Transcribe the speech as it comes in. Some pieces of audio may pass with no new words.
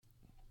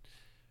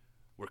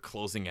we're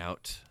closing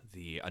out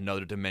the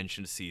Another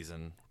Dimension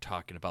season. We're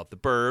talking about the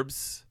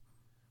Burbs.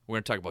 We're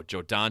going to talk about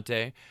Joe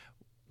Dante.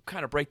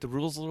 Kind of break the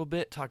rules a little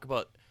bit. Talk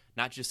about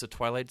not just the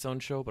Twilight Zone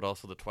show, but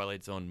also the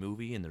Twilight Zone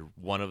movie and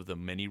one of the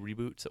many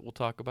reboots that we'll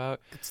talk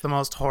about. It's the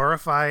most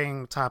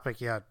horrifying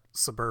topic yet.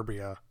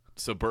 Suburbia.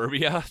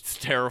 It's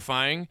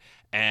terrifying.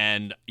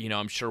 And,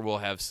 I'm sure we'll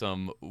have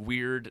some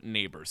weird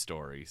neighbor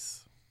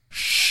stories.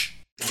 Shh.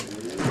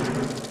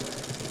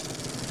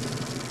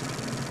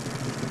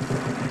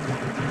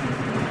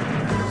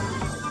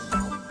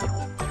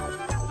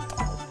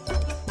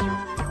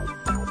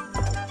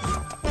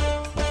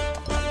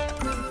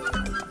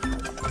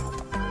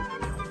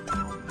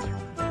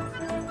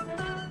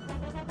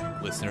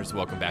 Listeners,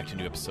 welcome back to a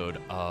new episode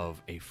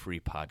of A Free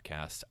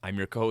Podcast. I'm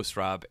your co-host,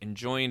 Rob, and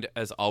joined,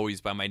 as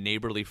always, by my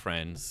neighborly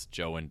friends,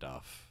 Joe and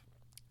Duff.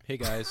 Hey,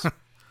 guys.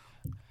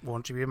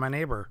 Won't you be my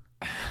neighbor?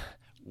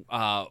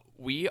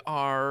 We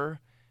are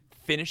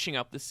finishing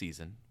up the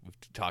season. We've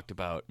talked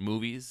about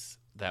movies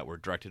that were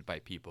directed by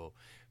people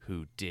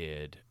who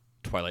did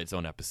Twilight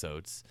Zone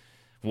episodes.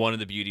 One of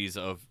the beauties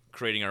of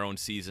creating our own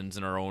seasons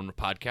and our own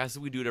podcasts is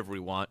we do whatever we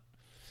want.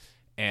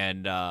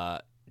 And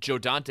Joe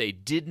Dante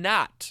did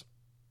not,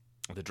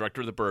 the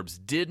director of the Burbs,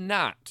 did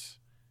not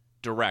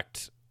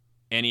direct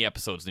any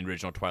episodes in the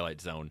original Twilight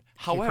Zone.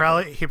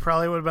 However, he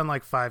probably would have been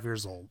like 5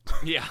 years old.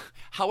 Yeah.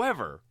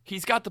 However,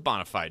 he's got the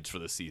bona fides for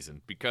the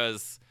season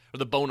or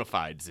the bona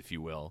fides, if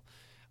you will.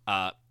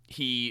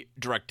 He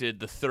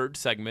directed the third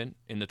segment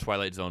in the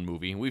Twilight Zone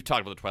movie. We've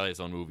talked about the Twilight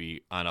Zone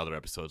movie on other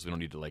episodes. We don't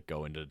need to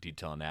go into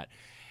detail on that.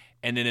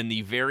 And then in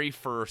the very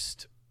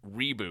first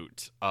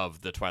reboot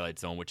of the Twilight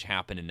Zone, which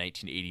happened in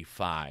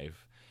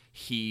 1985,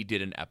 he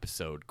did an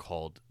episode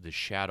called The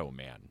Shadow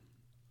Man.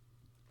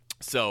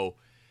 So,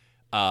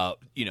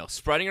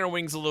 spreading our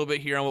wings a little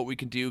bit here on what we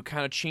can do,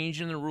 kind of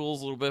changing the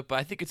rules a little bit, but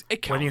I think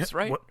it counts,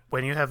 right?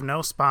 When you have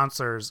no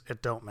sponsors,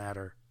 it don't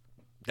matter.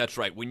 That's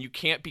right. When you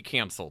can't be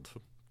canceled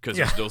because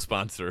there's no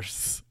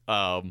sponsors,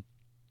 we're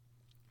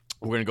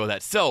going to go with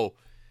that. So,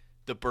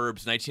 The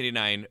Burbs,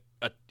 1989,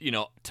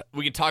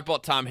 we can talk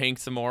about Tom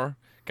Hanks some more.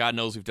 God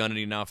knows we've done it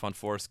enough on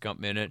Forrest Gump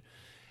Minute.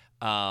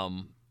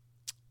 But,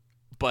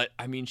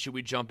 should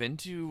we jump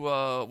into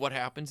what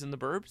happens in The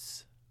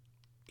Burbs?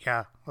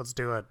 Yeah, let's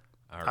do it.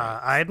 All right.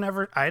 I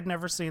had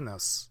never seen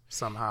this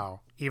somehow,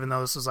 even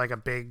though this was like a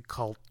big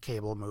cult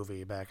cable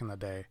movie back in the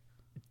day.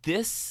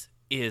 This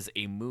is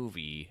a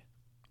movie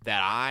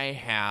that I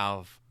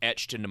have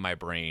etched into my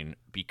brain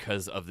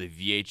because of the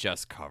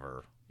VHS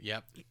cover.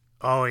 Yep.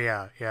 Oh,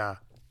 yeah.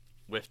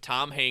 With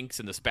Tom Hanks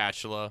and the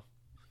spatula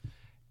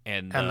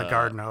and the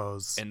garden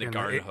hose. And the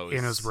garden hose.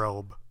 In his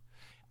robe.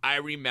 I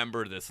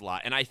remember this a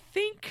lot. And I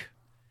think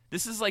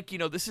this is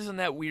this isn't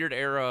that weird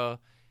era.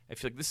 I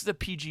feel like this is a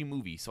PG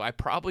movie, so I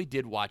probably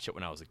did watch it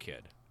when I was a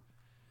kid.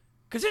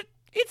 Because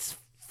it's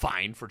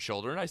fine for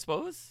children, I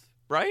suppose,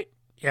 right?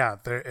 Yeah,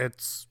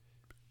 it's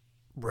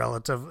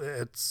relative.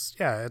 I'd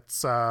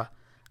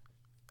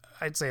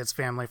say it's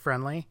family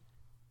friendly.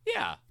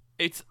 Yeah,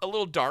 it's a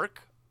little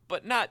dark,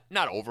 but not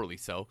overly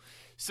so.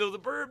 So The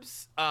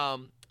Burbs,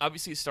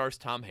 obviously stars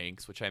Tom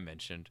Hanks, which I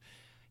mentioned.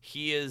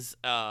 He is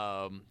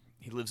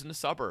he lives in the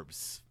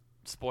suburbs.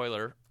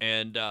 Spoiler,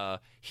 and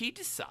he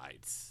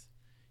decides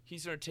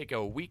he's going to take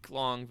a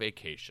week-long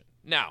vacation.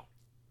 Now,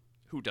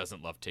 who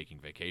doesn't love taking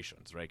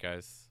vacations, right,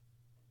 guys?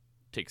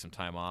 Take some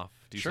time off,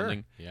 do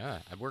something. Yeah,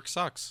 work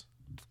sucks.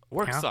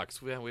 Work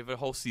sucks. We have a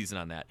whole season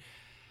on that.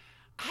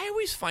 I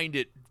always find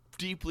it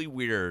deeply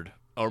weird,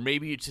 or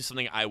maybe it's just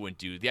something I wouldn't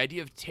do. The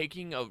idea of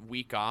taking a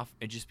week off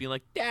and just being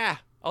like,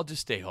 I'll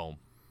just stay home.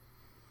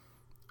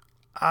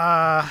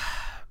 I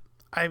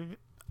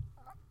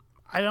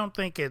don't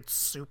think it's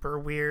super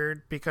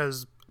weird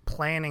because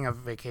planning a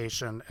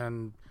vacation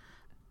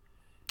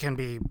can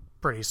be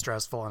pretty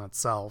stressful in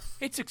itself.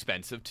 It's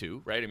expensive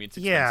too, right? It's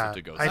expensive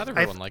to go. Not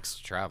everyone likes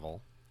to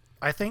travel.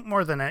 I think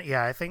more than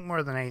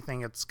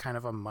anything, it's kind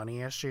of a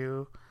money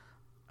issue.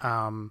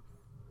 It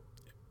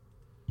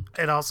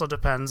also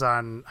depends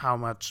on how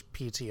much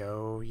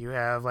PTO you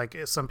have. Like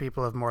some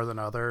people have more than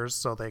others,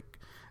 so they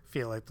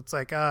feel like it's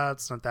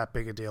not that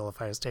big a deal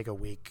if I just take a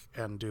week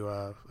and do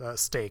a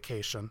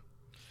staycation.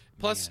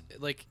 Plus,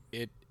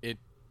 it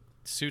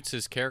suits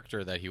his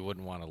character that he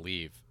wouldn't want to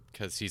leave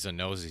because he's a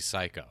nosy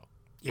psycho.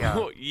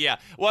 Yeah. Yeah.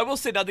 Well, I will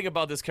say nothing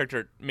about this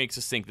character makes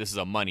us think this is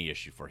a money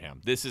issue for him.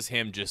 This is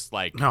him just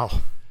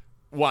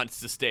wants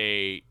to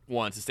stay.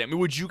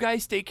 Would you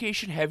guys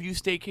staycation? Have you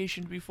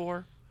staycationed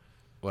before?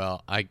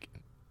 Well,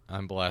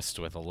 I'm blessed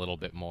with a little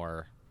bit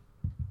more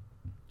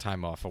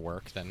time off of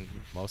work than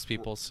most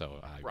people,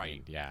 so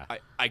yeah.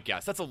 I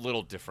guess that's a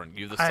little different.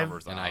 You have the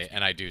summers off.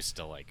 And I do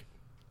still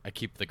I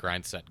keep the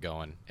grind set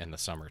going in the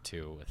summer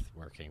too with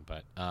working,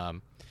 but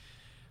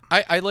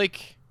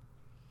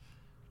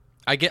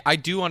I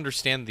do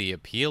understand the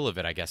appeal of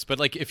it, I guess.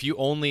 But if you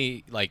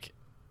only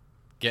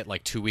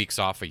get 2 weeks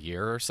off a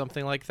year or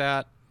something like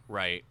that,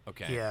 Right.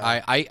 Okay.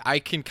 Yeah. I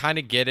can kind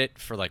of get it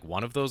for like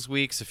one of those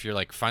weeks if you're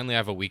like finally I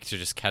have a week to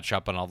just catch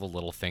up on all the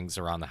little things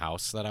around the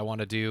house that I want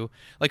to do.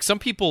 Like some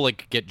people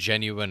like get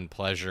genuine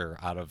pleasure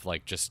out of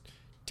like just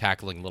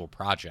tackling little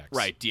projects.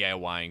 Right.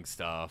 DIYing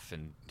stuff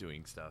and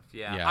doing stuff.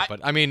 Yeah. Yeah, but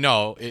I mean,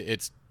 no,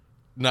 it's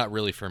not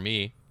really for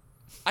me.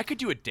 I could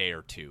do a day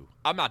or two.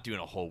 I'm not doing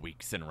a whole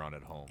week sitting around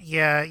at home.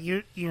 Yeah,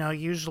 you know,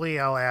 usually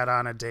I'll add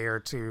on a day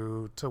or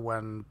two to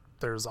when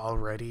there's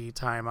already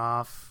time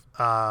off.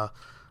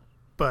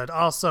 But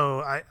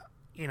also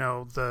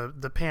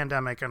the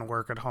pandemic and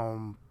work at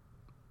home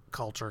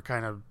culture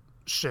kind of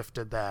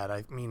shifted that.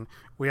 I mean,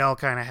 we all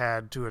kind of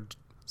had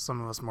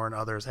some of us more than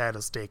others had a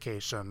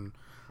staycation.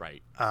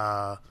 Right.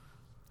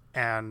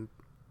 And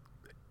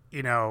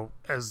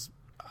as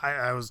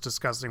I was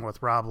discussing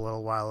with Rob a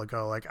little while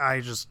ago, like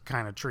I just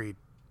kind of treat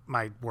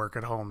my work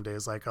at home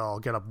days like, oh, I'll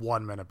get up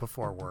 1 minute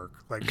before work,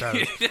 like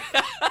that.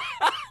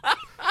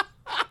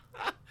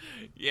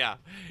 Yeah.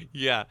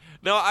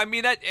 No, I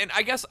mean that, and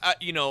I guess I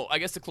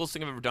guess the closest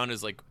thing I've ever done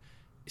is like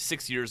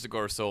 6 years ago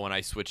or so when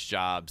I switched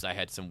jobs. I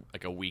had some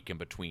like a week in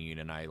between,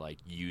 and I like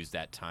used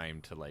that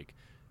time to like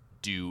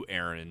do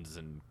errands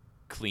and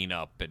clean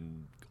up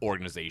and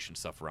organization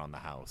stuff around the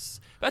house.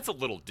 That's a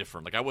little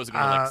different. Like I wasn't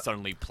gonna like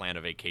suddenly plan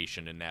a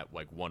vacation in that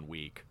like 1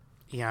 week.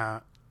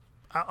 Yeah.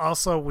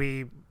 Also,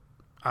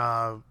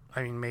 I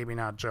mean, maybe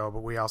not Joe,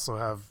 but we also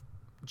have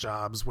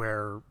jobs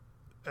where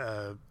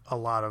a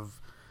lot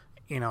of,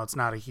 it's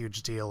not a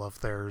huge deal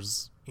if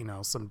there's,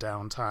 some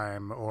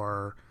downtime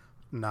or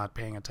not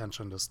paying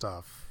attention to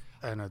stuff.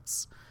 And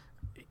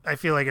I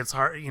feel like it's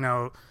hard,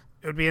 it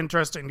would be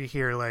interesting to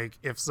hear like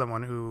if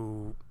someone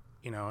who,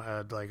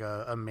 had like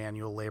a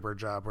manual labor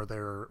job where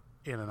they're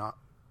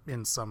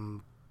in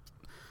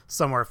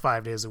somewhere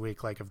 5 days a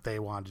week, like if they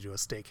wanted to do a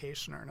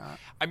staycation or not.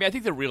 I mean, I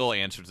think the real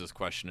answer to this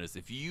question is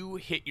if you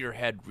hit your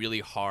head really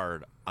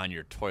hard on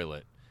your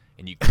toilet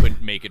and you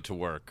couldn't make it to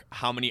work,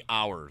 how many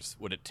hours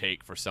would it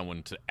take for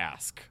someone to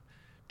ask?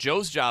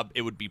 Joe's job,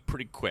 it would be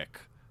pretty quick.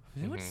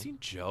 Has anyone seen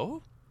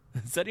Joe?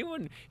 Is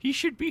anyone? He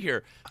should be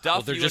here. Duff,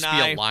 Well, there'd just be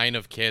a line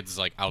of kids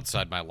like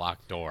outside my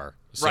locked door.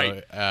 So,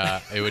 Right.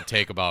 It would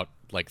take about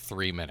like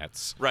 3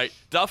 minutes. Right.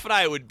 Duff and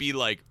I would be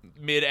like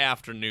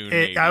mid-afternoon.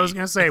 Maybe. I was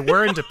gonna say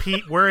we're into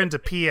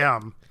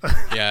PM.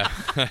 Yeah.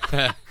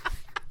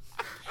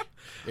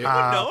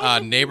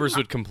 Neighbors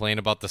would complain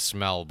about the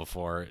smell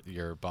before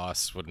your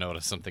boss would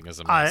notice something is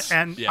amiss.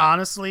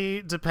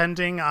 Honestly,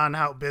 depending on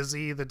how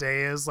busy the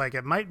day is, like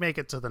it might make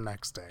it to the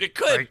next day. It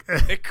could.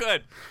 It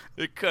could.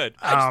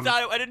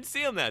 I didn't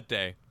see him that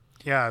day.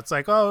 Yeah, it's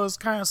like, oh, it was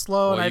kind of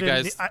slow, Well, and you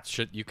I guys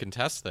didn't. you can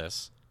test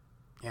this.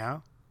 Yeah.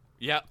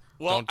 Yeah.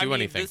 Well, Don't do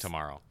anything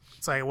tomorrow.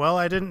 It's like, well,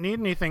 I didn't need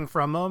anything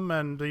from them,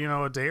 and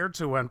a day or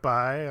two went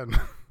by, and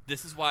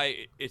This is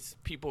why it's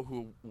people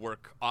who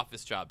work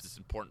office jobs. It's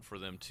important for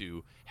them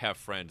to have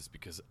friends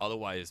because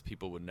otherwise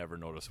people would never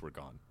notice we're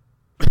gone.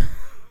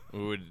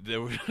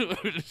 The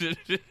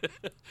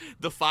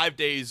 5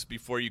 days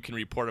before you can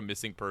report a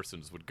missing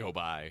persons would go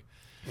by.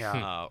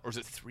 yeah. Or is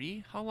it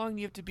 3? How long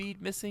do you have to be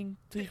missing?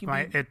 Till you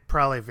can be... It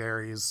probably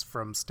varies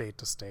from state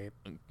to state.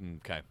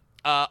 Okay.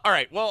 All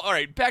right. Well, all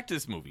right. Back to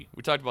this movie.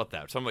 We talked about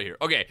that. Something about here.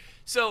 Okay.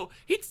 So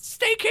he's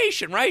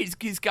staycation, right?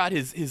 He's got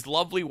his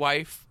lovely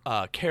wife,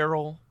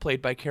 Carol,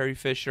 played by Carrie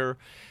Fisher.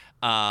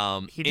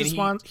 He just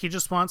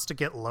wants to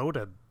get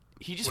loaded.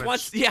 He just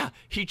wants to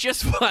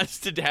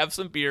have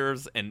some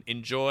beers and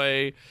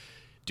enjoy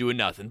doing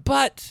nothing.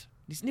 But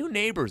these new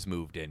neighbors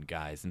moved in,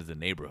 guys, into the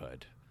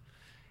neighborhood,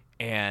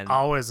 and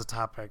always a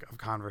topic of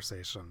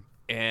conversation.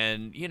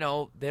 And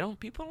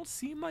people don't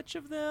see much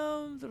of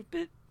them. They're a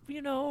bit,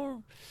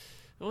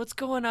 what's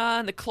going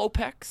on? The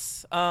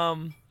Klopeks.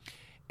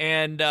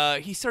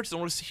 And he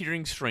starts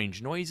hearing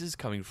strange noises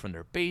coming from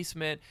their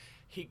basement.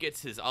 He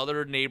gets his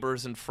other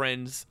neighbors and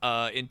friends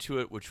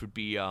into it, which would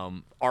be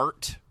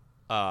Art,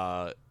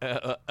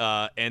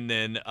 and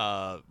then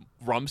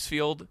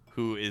Rumsfeld,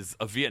 who is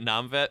a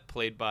Vietnam vet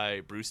played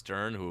by Bruce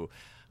Dern, who,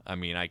 I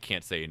mean, I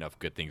can't say enough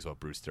good things about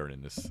Bruce Dern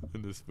in this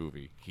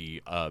movie.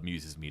 He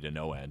amuses me to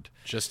no end.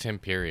 Just him,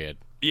 period.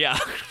 Yeah.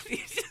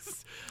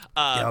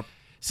 Yep.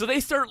 So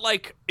they start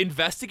like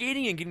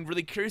investigating and getting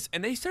really curious,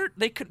 and they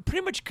could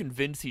pretty much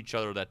convince each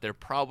other that they're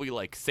probably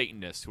like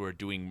Satanists who are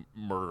doing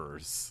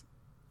murders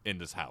in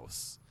this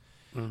house.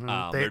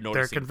 Mm-hmm.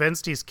 They're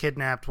convinced he's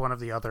kidnapped one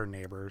of the other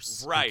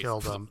neighbors. Right. And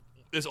killed him.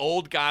 This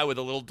old guy with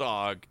a little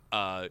dog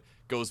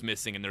goes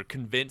missing, and they're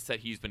convinced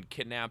that he's been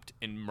kidnapped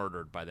and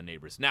murdered by the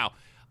neighbors. Now,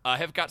 I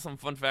have got some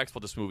fun facts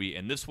about this movie.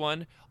 And this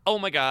one, oh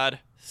my God,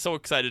 so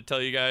excited to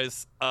tell you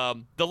guys.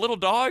 The little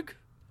dog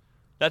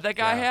that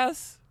guy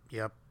has.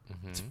 Yep.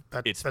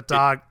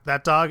 Mm-hmm.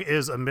 That dog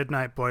is a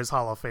Midnight Boys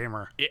Hall of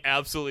Famer. It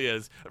absolutely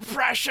is.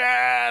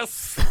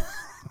 Precious!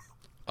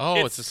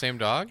 Oh, it's the same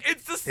dog?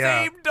 It's the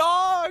same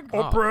dog!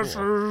 Oh,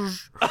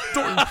 Precious!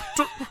 Cool.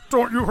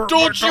 Don't you hurt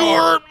Don't my you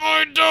dog. hurt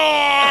my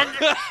dog!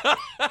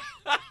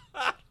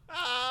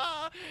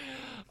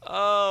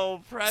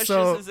 Oh,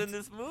 Precious is in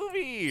this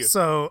movie.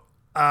 So,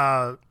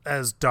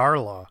 as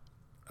Darla,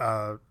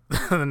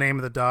 the name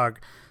of the dog,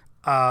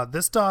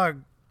 This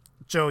dog,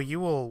 Joe, you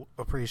will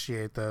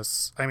appreciate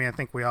this. I mean, I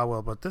think we all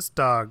will, but this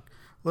dog,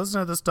 listen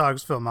to this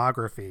dog's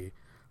filmography.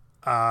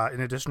 In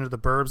addition to The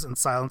Burbs and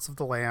Silence of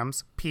the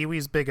Lambs,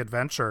 Pee-wee's Big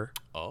Adventure.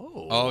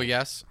 Oh,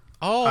 yes.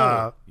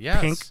 Oh,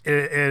 yes. Pink,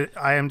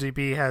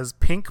 IMDb has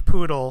Pink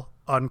Poodle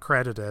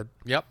uncredited.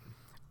 Yep.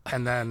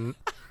 And then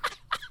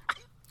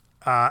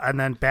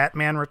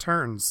Batman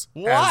Returns.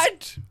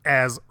 What?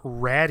 As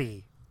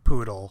Ratty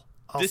Poodle.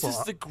 Also, This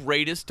is the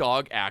greatest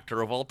dog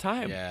actor of all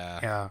time.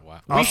 Yeah.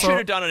 Wow. We Also- should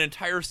have done an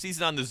entire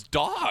season on this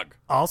dog.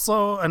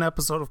 also an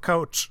episode of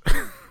Coach.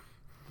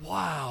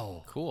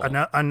 Wow. Cool.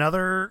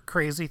 Another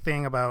crazy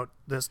thing about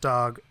this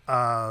dog,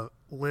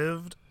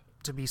 lived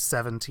to be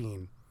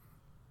 17.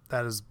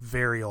 That is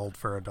very old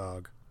for a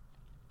dog.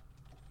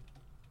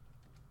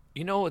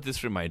 You know what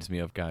this reminds me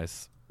of,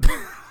 guys?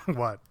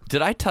 What?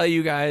 Did I tell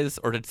you guys,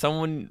 or did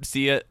someone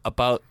see it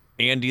about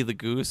Andy the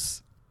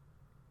Goose?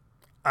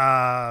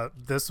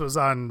 This was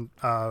on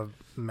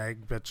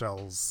Meg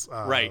Bitchell's.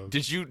 Right.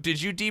 Did you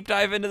deep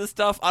dive into the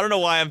stuff? I don't know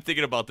why I'm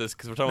thinking about this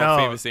because we're talking about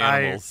famous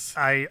animals.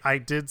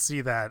 I did see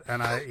that,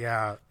 and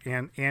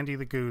and Andy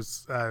the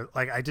Goose.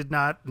 I did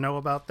not know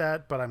about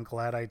that, but I'm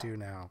glad I do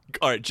now.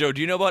 All right, Joe,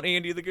 do you know about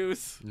Andy the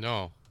Goose?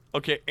 No.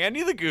 Okay,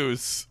 Andy the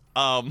Goose.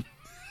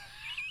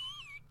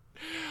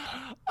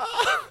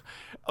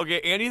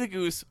 Okay, Andy the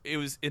Goose. It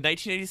was in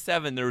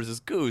 1987. There was this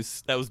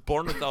goose that was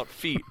born without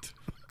feet.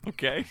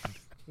 Okay.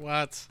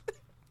 What?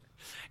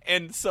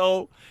 And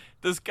so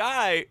this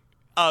guy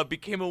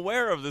became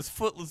aware of this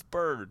footless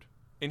bird,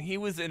 and he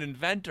was an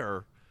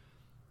inventor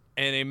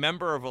and a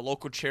member of a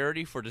local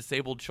charity for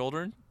disabled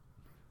children.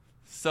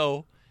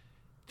 So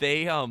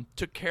they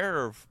took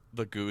care of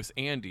the goose,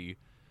 Andy,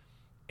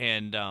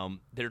 and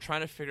they're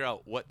trying to figure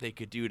out what they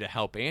could do to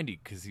help Andy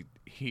because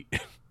he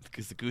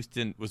because the goose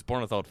was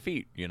born without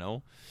feet, you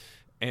know,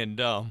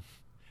 and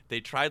they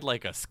tried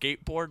like a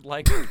skateboard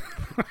like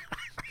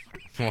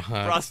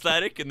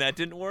prosthetic, and that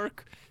didn't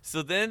work.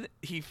 So then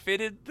he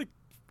fitted the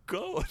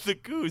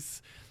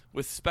goose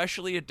with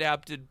specially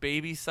adapted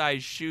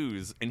baby-sized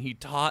shoes, and he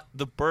taught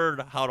the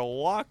bird how to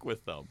walk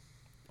with them.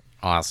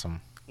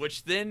 Awesome.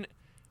 Which then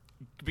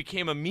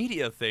became a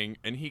media thing,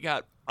 and he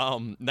got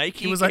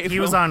Nike. He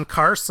was on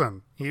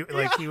Carson. He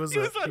was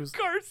on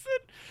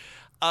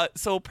Carson.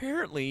 So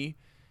apparently,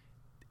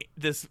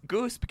 this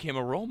goose became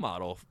a role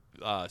model,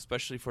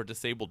 especially for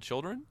disabled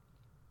children.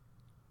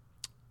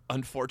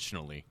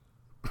 Unfortunately,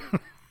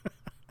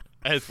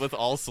 as with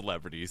all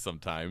celebrities,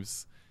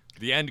 sometimes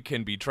the end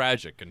can be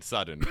tragic and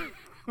sudden.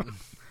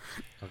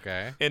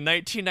 Okay. In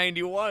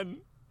 1991,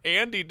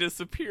 Andy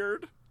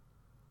disappeared,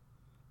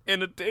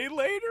 and a day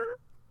later,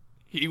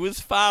 he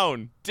was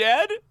found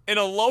dead in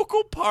a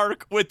local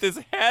park with his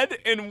head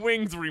and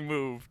wings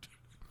removed.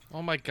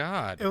 Oh my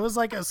God. It was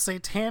like a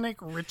satanic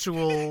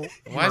ritual.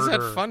 Why is that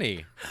murder.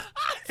 funny?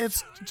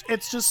 It's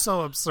just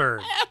so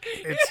absurd.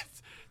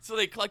 So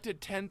they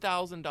collected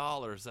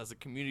 $10,000 as a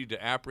community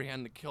to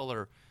apprehend the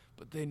killer,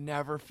 but they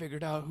never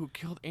figured out who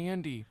killed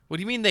Andy. What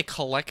do you mean they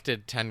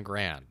collected 10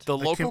 grand? The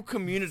local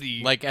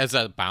community, Like as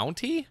a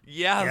bounty?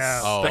 yes,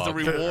 Yeah. Oh, that's a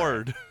okay.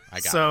 reward. I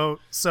got it.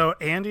 So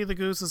Andy the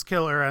Goose's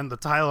killer and the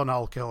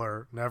Tylenol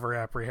killer never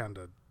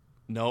apprehended.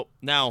 Nope.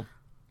 Now,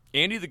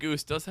 Andy the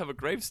Goose does have a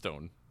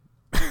gravestone.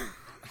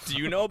 Do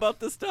you know about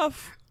this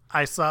stuff?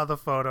 I saw the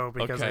photo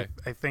because Okay.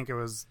 I think it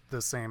was the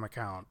same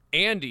account.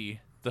 Andy,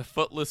 the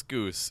footless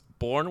goose,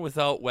 born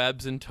without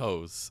webs and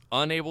toes,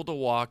 unable to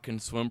walk and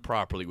swim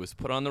properly, was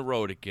put on the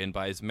road again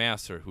by his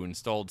master, who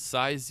installed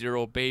size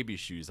 0 baby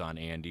shoes on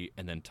Andy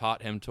and then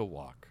taught him to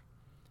walk.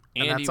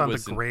 And Andy that's on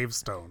was the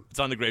gravestone. It's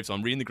on the gravestone.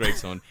 I'm reading the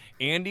gravestone.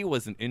 Andy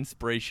was an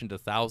inspiration to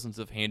thousands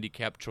of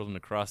handicapped children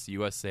across the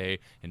USA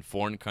and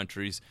foreign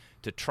countries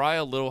to try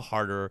a little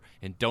harder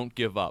and don't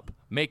give up.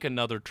 Make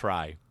another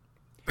try.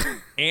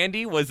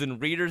 Andy was in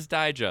Reader's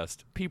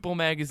Digest, People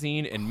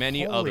Magazine, and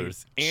many Holy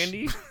others.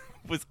 Andy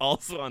was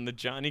also on the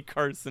Johnny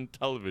Carson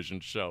television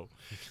show.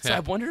 So I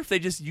wonder if they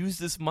just used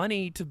this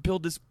money to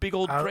build this big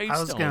old gravestone. I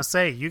was going to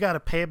say, you got to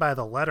pay by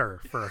the letter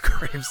for a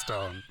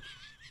gravestone.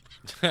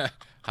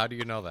 How do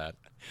you know that?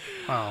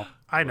 Oh,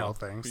 I know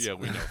things. Yeah,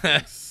 we know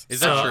things.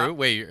 Is that true?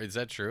 Wait, is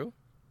that true?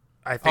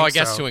 I think Oh, I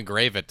guess so. to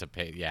engrave it to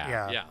pay. Yeah.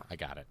 Yeah. Yeah. I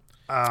got it.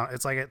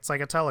 It's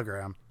like a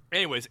telegram.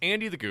 Anyways,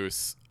 Andy the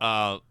Goose.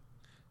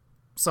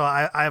 So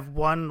I have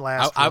one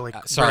last. Really,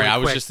 Sorry, really I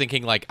was quick. just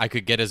thinking like I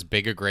could get as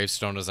big a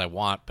gravestone as I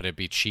want, but it'd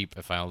be cheap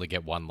if I only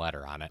get one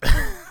letter on it.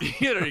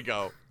 There you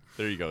go.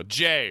 There you go.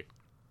 Jay.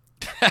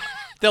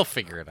 They'll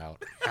figure it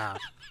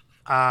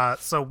out.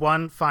 So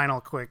one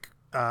final quick,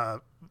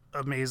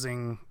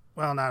 amazing.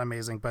 Well, not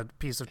amazing, but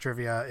piece of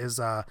trivia is.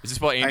 Is this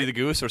about Andy the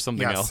Goose or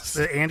something Yes, else?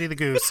 the Andy the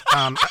Goose.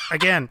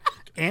 Again,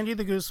 Andy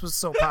the Goose was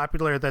so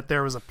popular that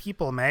there was a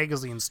People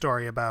magazine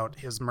story about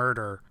his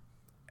murder.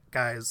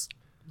 Guys,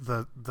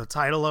 the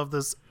title of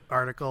this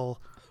article,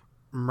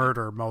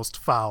 Murder Most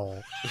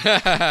Foul.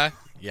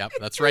 Yep,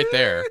 that's right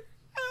there.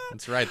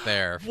 It's right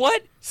there.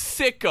 What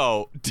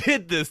sicko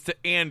did this to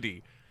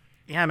Andy?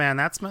 Yeah, man,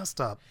 that's messed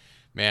up.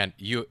 Man,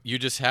 you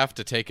just have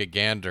to take a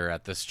gander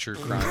at this true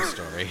crime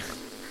story.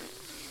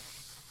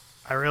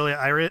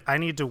 I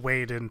need to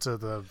wade into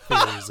the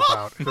theories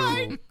about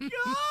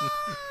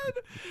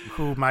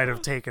who might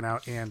have taken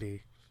out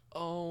Andy.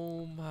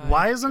 Oh my!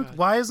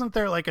 Why isn't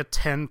there like a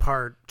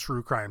 10-part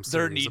true crime series?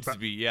 There needs to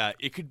be. Yeah,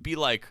 it could be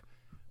like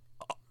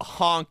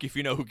Honk if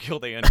you know who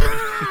killed Andy.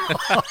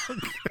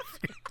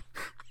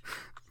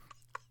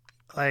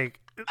 Like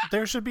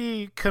there should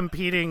be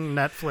competing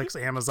Netflix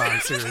Amazon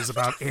series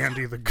about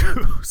Andy the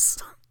Goose.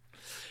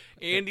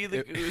 Andy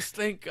the Goose.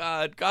 Thank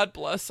God. God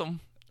bless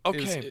him.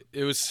 Okay.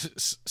 It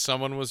was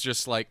someone was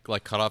just like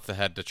cut off the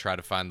head to try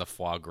to find the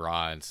foie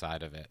gras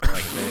inside of it.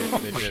 Like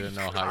they didn't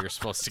know how you're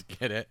supposed to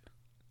get it.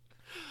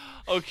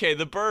 Okay,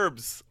 the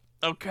Burbs.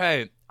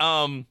 Okay.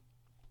 I'm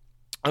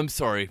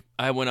sorry.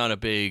 I went on a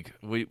big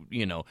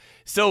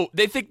So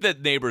they think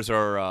that neighbors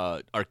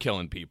are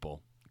killing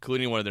people,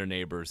 including one of their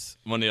neighbors,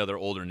 one of the other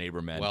older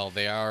neighbor men. Well,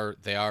 they are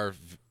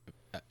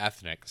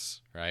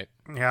ethnics, right?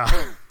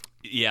 Yeah.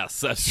 Yes,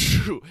 that's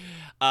true.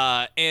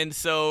 And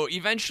so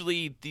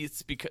eventually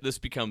this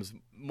becomes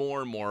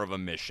more and more of a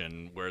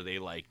mission where they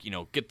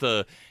get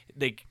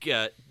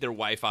their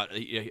wife out.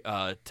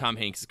 Tom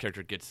Hanks'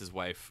 character gets his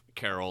wife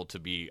Carol to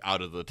be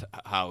out of the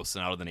house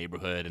and out of the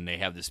neighborhood, and they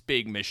have this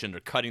big mission. They're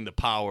cutting the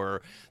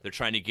power. They're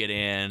trying to get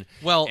in.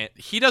 Well,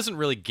 he doesn't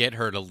really get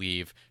her to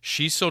leave.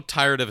 She's so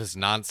tired of his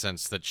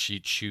nonsense that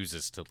she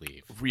chooses to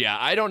leave. Yeah,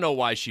 I don't know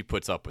why she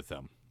puts up with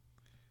him.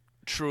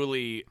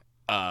 Truly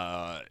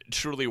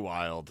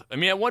wild. I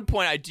mean, at one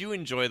point, I do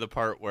enjoy the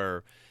part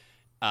where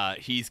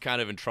he's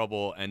kind of in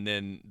trouble, and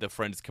then the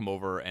friends come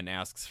over and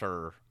asks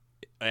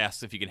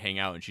if he can hang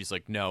out, and she's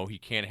like, "No, he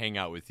can't hang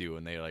out with you,"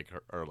 and they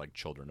are like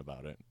children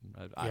about it.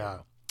 I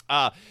don't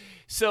know.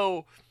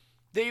 So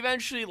they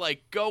eventually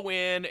go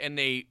in, and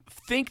they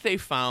think they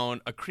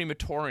found a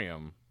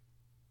crematorium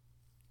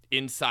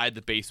inside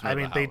the basement. I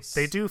mean, of the house.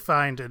 they do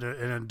find an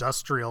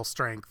industrial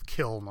strength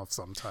kiln of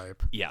some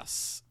type.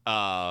 Yes.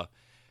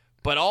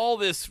 But all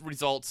this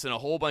results in a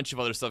whole bunch of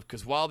other stuff,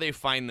 because while they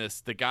find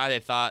this, the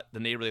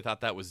neighbor they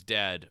thought that was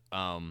dead,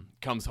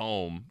 comes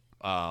home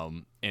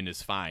and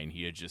is fine.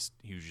 He was just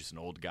an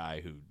old guy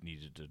who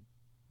needed to,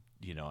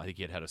 I think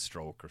he had a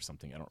stroke or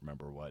something. I don't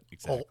remember what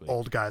exactly.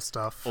 Old guy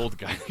stuff. Old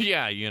guy.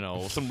 Yeah,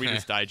 some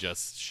Reader's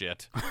Digest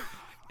shit.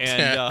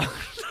 And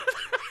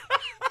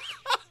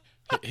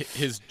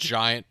his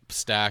giant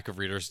stack of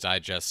Reader's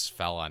Digests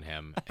fell on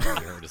him and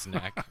he hurt his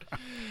neck.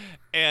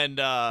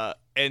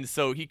 And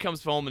so he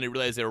comes home and they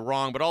realize they were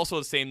wrong, but also at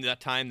the same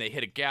time they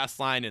hit a gas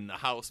line and the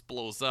house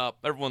blows up.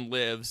 Everyone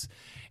lives,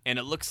 and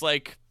it looks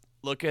like,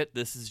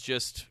 this is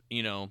just,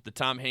 the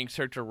Tom Hanks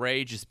character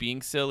Ray just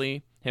being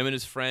silly, him and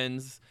his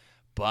friends,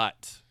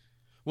 but...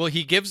 Well,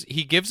 he gives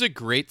a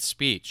great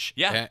speech.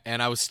 Yeah.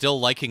 And I was still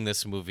liking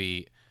this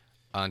movie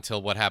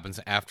until what happens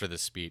after the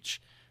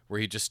speech, where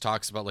he just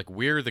talks about,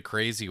 we're the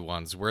crazy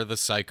ones. We're the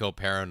psycho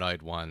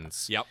paranoid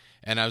ones. Yep.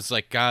 And I was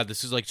like, God,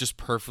 this is just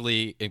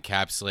perfectly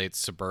encapsulates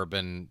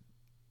suburban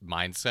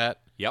mindset.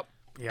 Yep.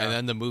 Yeah. And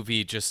then the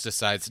movie just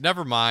decides,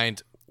 never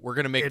mind, we're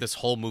going to make this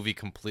whole movie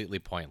completely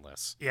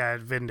pointless. Yeah,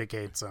 it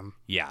vindicates him.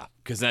 Yeah,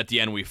 because at the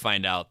end we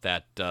find out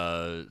that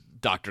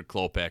Dr.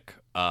 Klopek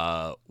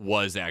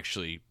was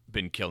actually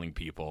been killing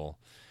people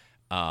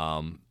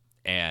and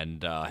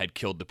had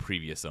killed the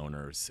previous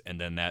owners.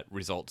 And then that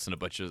results in a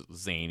bunch of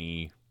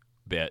zany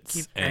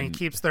bits. And he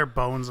keeps their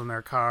bones in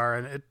their car,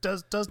 and it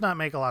does not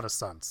make a lot of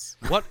sense.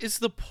 What is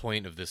the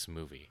point of this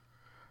movie?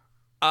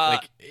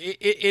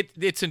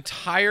 Its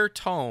entire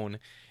tone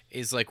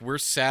is we're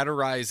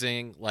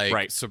satirizing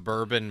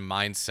suburban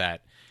mindset,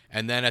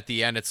 and then at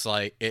the end it's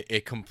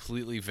it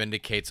completely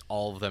vindicates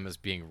all of them as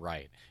being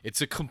right.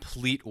 It's a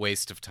complete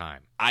waste of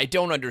time. I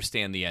don't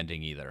understand the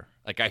ending either.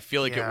 I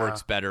feel like it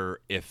works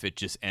better if it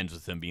just ends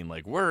with them being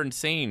like, we're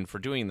insane for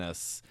doing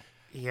this.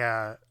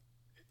 Yeah.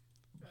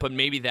 But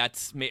maybe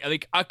that's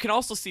I can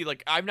also see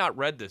I've not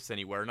read this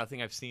anywhere.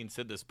 Nothing I've seen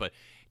said this, but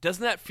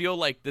doesn't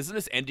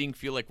this ending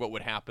feel like what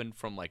would happen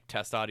from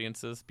test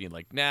audiences being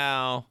like,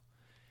 no?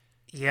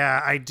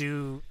 Yeah, I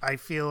do. I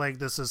feel like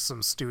this is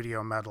some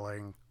studio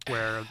meddling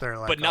where they're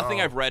like, but nothing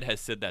I've read has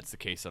said that's the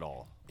case at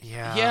all.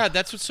 Yeah. Yeah,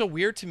 that's what's so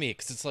weird to me,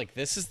 because it's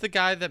this is the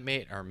guy that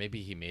made, or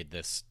maybe he made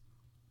this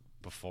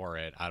before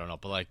it. I don't know,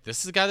 but this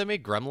is the guy that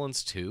made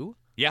Gremlins 2.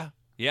 Yeah.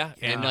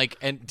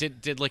 And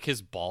did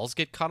his balls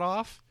get cut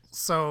off?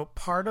 So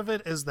part of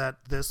it is that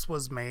this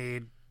was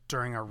made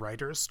during a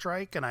writer's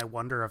strike, and I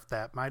wonder if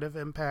that might have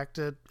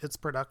impacted its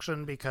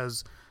production,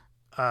 because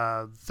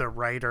the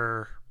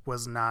writer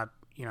was not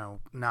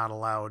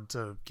allowed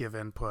to give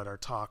input or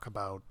talk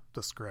about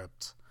the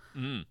script.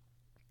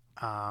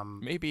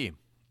 Maybe.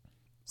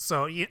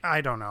 So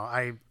I don't know.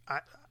 I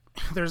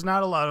there's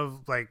not a lot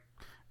of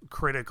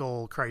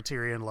critical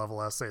Criterion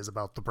level essays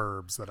about the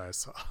Burbs that I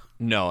saw.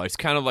 No, it's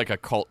kind of like a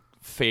cult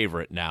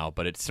favorite now,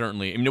 but it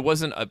certainly,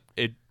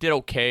 it did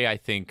okay, I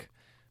think,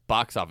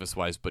 box office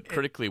wise, but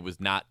critically it was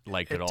not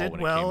liked at all when it came out. It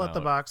did well at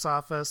the box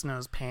office, and it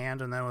was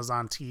panned, and then it was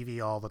on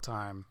TV all the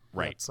time.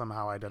 Right. But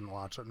somehow I didn't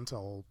watch it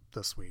until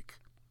this week.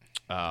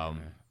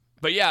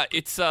 But yeah,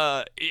 it's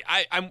I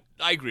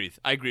agree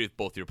with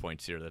both your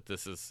points here, that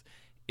this is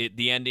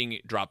the ending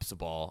drops the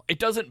ball. It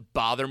doesn't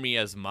bother me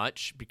as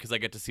much because I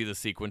get to see the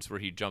sequence where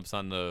he jumps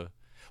on the.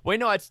 Wait,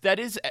 no,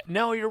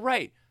 no, you're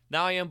right.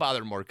 Now I am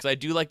bothered more because I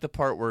do like the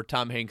part where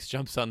Tom Hanks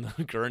jumps on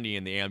the gurney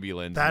in the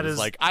ambulance. That and is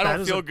like, I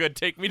don't feel good.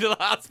 Take me to the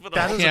hospital.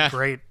 That is a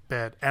great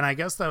bit, and I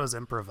guess that was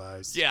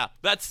improvised. Yeah,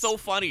 that's so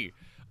funny.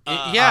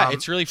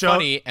 It's really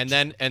funny, and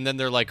then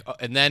they're like,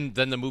 and then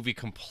the movie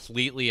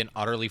completely and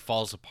utterly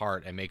falls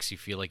apart and makes you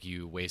feel like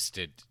you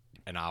wasted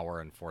an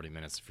hour and 40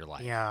 minutes of your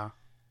life. Yeah.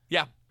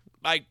 Yeah,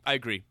 I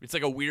agree. It's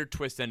like a weird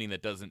twist ending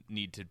that doesn't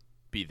need to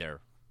be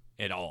there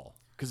at all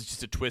because it's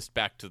just a twist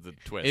back to the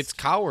twist. It's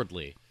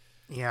cowardly.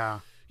 Yeah.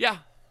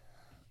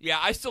 Yeah,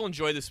 I still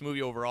enjoy this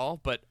movie overall,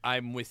 but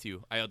I'm with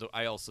you.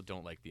 I also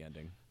don't like the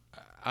ending.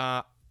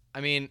 I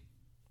mean,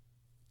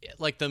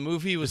 like the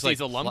movie was needs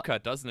a lump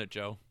cut, doesn't it,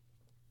 Joe?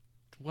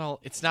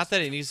 Well, it's not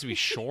that it needs to be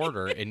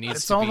shorter. It needs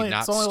It's to only be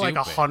not it's only stupid.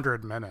 like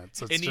 100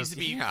 minutes. It's it needs to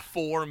be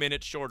 4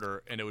 minutes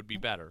shorter, and it would be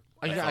better.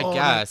 I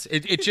guess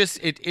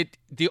it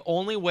the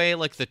only way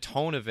like the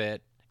tone of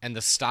it and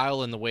the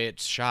style and the way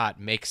it's shot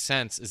makes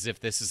sense is if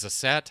this is a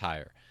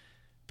satire.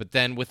 But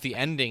then with the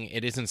ending,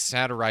 it isn't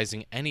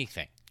satirizing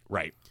anything.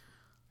 Right.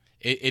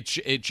 It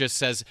just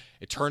says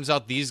it turns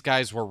out these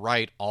guys were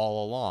right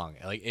all along.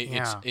 Like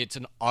it's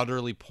an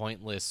utterly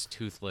pointless,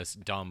 toothless,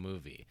 dumb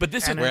movie. But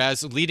this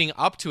whereas leading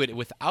up to it,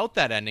 without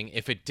that ending,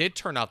 if it did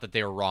turn out that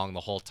they were wrong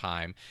the whole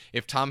time,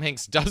 if Tom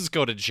Hanks does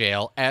go to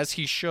jail as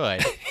he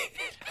should,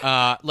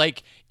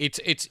 like it's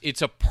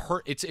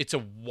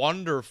a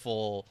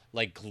wonderful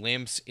like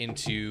glimpse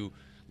into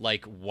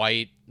like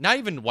white, not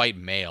even white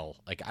male,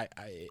 like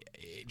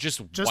just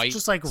white,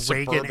 just like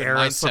suburban Reagan era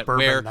mindset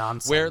suburban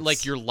nonsense, where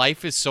like your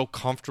life is so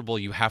comfortable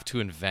you have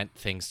to invent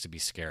things to be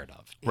scared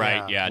of,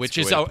 right? Yeah, which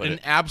is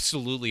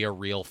absolutely a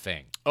real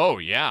thing. Oh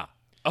yeah,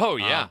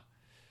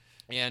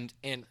 and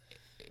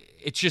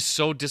it's just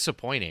so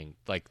disappointing,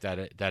 like that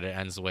it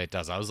ends the way it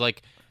does. I was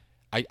like,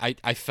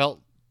 I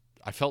felt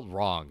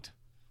wronged.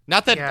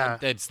 Not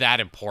that it's that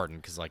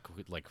important, because like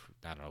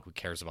I don't know, who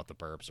cares about the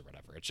Burbs or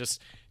whatever. It's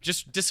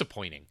just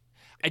disappointing.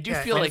 I do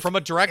feel like from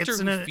a director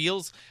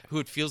who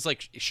it feels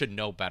like should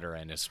know better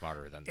and is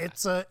smarter than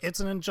that. It's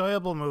an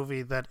enjoyable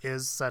movie that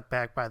is set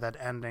back by that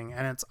ending,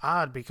 and it's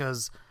odd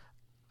because,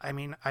 I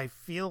mean, I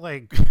feel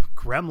like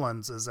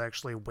Gremlins is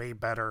actually way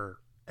better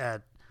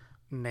at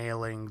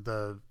nailing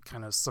the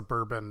kind of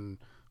suburban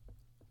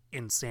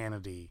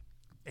insanity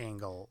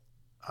angle.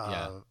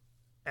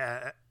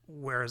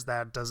 Whereas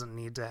that doesn't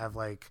need to have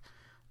like,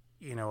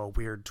 a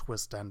weird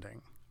twist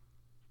ending.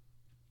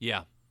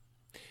 Yeah.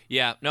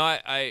 No,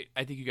 I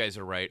think you guys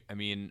are right. I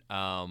mean,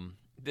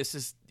 this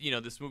is,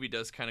 this movie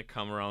does kind of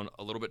come around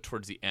a little bit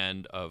towards the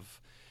end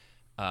of,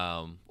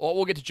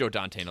 we'll get to Joe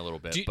Dante in a little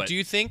bit. Do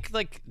you think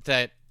like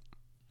that?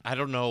 I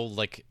don't know,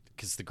 like,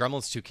 because the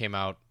Gremlins 2 came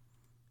out,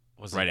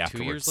 was right it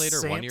afterwards. 2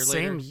 years later, 1 year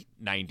later?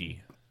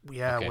 90.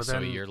 Yeah, okay, so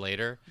a year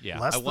later. Yeah,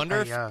 I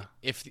wonder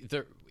if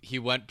he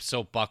went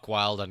so buck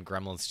wild on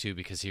Gremlins 2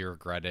 because he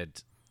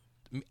regretted.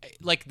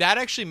 Like, that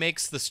actually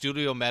makes the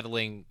studio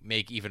meddling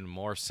make even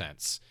more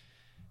sense.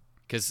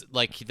 Because,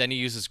 like, then he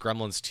uses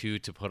Gremlins 2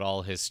 to put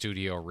all his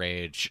studio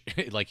rage,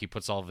 like, he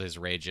puts all of his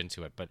rage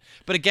into it. But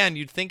again,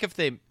 you'd think if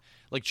they,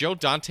 like, Joe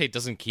Dante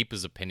doesn't keep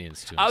his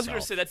opinions to himself. I was going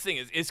to say, that's the thing,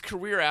 is his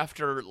career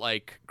after,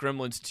 like,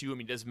 Gremlins 2, I mean,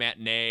 he does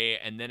Matinee,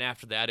 and then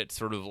after that, it's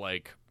sort of,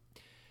 like,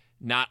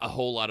 not a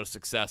whole lot of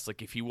success.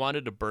 Like, if he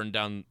wanted to burn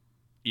down,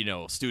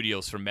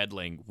 studios for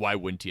meddling, why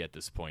wouldn't he at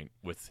this point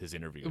with his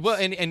interviews? Well,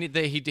 and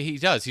he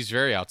does. He's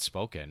very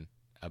outspoken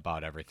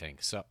about everything.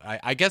 So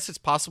I guess it's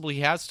possible he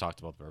has talked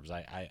about Burbs.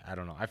 I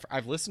don't know.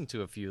 I've listened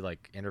to a few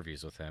like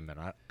interviews with him,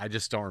 and I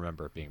just don't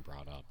remember it being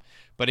brought up.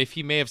 But if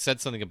he may have said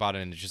something about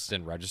it and it just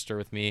didn't register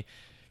with me,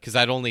 because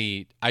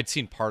I'd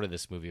seen part of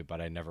this movie,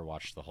 but I never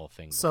watched the whole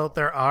thing. So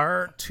there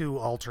are 2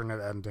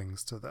 alternate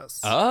endings to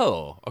this.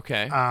 Oh,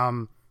 okay.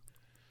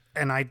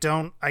 And I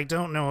don't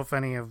know if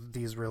any of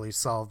these really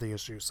solve the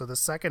issue. So the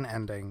second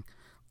ending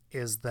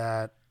is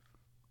that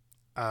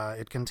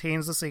it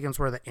contains the sequence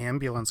where the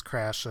ambulance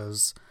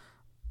crashes.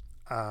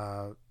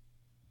 It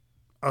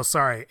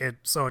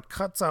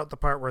cuts out the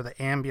part where the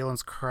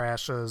ambulance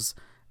crashes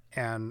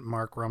and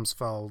Mark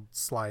Rumsfeld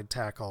slide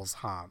tackles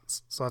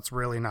Hans. So it's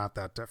really not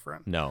that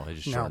different. No, it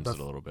just shortens it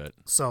a little bit.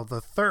 So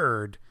the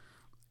third,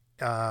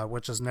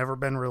 which has never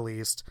been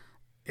released,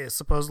 it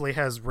supposedly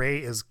has Ray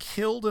is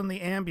killed in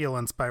the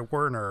ambulance by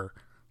Werner.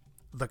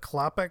 The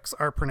Klopeks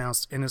are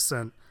pronounced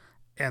innocent,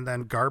 and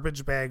then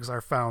garbage bags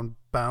are found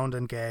bound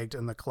and gagged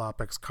in the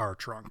Klopeks' car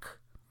trunk.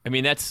 I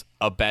mean, that's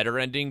a better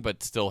ending,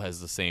 but still has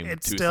the same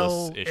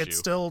toothless issue. It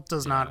still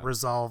does not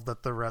resolve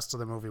that the rest of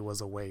the movie was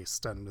a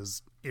waste and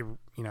is,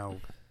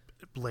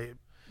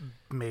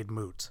 made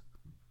moot.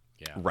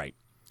 Yeah.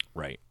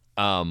 Right.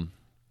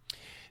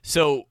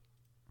 So,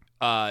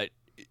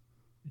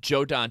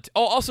 Joe Dante.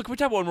 Oh, also, can we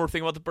talk one more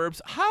thing about the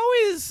Burbs?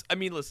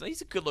 Listen,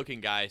 he's a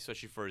good-looking guy,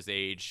 especially for his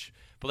age.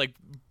 But, like,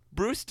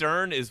 Bruce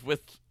Dern is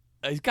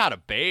he's got a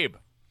babe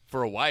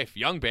for a wife,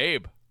 young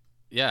babe.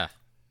 Yeah.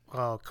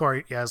 Well,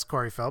 Corey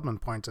Feldman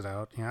pointed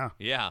out, yeah.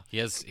 Yeah. He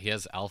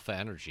has alpha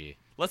energy.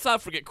 Let's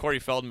not forget Corey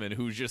Feldman,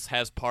 who just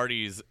has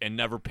parties and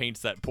never paints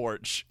that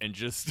porch and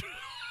just.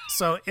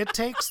 So it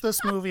takes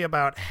this movie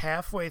about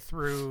halfway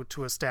through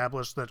to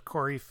establish that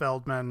Corey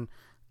Feldman,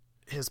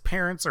 his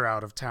parents are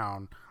out of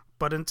town.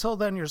 But until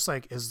then, you're just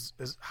like, is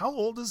how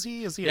old is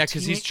he? Is he? Yeah,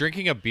 because he's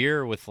drinking a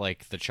beer with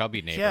like the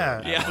chubby neighbor.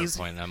 Yeah, at one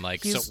point. And I'm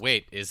like, so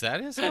wait, is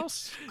that his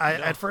house?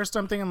 At first,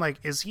 I'm thinking like,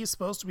 is he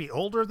supposed to be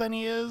older than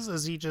he is?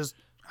 Is he just?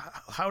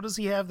 How does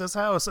he have this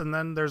house? And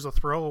then there's a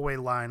throwaway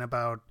line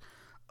about,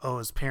 oh,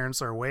 his parents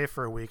are away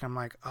for a week. I'm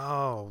like,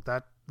 oh,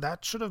 that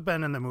should have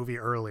been in the movie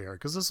earlier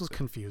because this was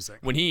confusing.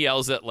 When he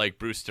yells at like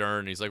Bruce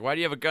Stern, he's like, "Why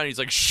do you have a gun?" He's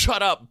like,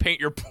 "Shut up,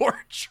 paint your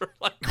porch," or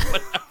like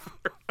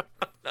whatever.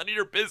 None of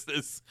your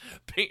business.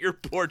 Paint your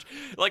porch.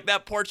 Like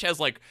that porch has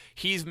like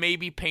he's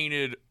maybe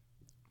painted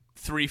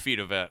 3 feet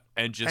of it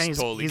and just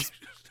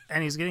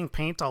he's getting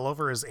paint all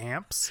over his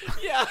amps.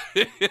 Yeah.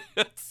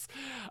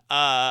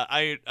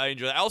 I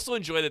enjoy that. I also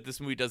enjoy that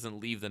this movie doesn't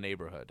leave the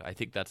neighborhood. I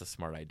think that's a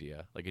smart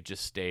idea. Like it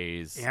just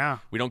stays. Yeah.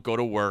 We don't go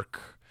to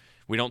work.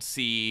 We don't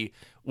see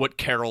what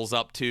Carol's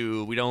up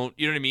to. We don't,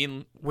 you know what I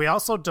mean? We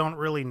also don't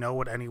really know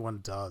what anyone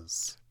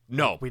does.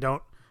 No. We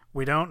don't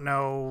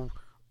know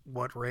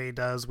what Ray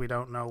does. We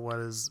don't know what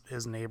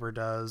his neighbor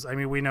does. I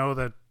mean, we know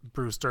that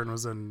Bruce Stern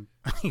was in,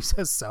 he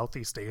says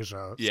Southeast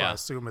Asia. Yeah. So I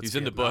assume it's he's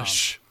in the Vietnam.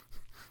 bush.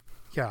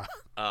 Yeah.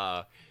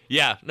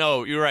 Yeah,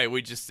 no, you're right.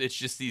 It's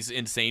just these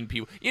insane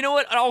people. You know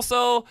what?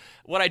 Also,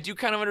 what I do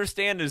kind of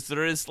understand is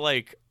there is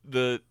like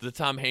the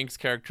Tom Hanks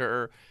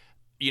character,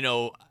 you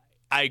know,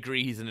 I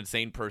agree he's an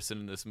insane person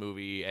in this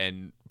movie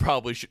and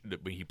probably should.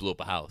 When he blew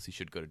up a house, he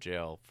should go to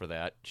jail for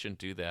that. Shouldn't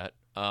do that.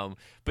 But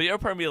the other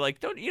part of me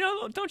like, don't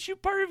you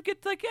part of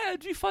get like, yeah,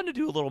 it'd be fun to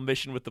do a little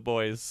mission with the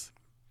boys,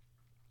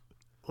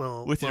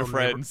 with your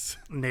friends,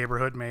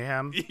 neighborhood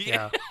mayhem.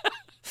 Yeah.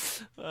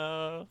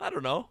 I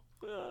don't know.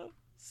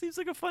 Seems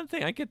like a fun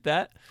thing. I get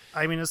that.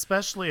 I mean,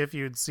 especially if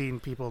you'd seen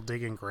people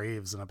digging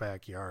graves in a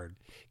backyard.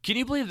 Can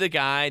you believe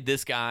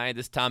this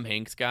Tom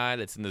Hanks guy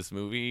that's in this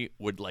movie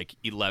would like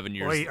 11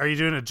 years. Wait, are you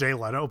doing a Jay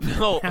Leno?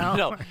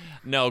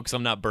 No, because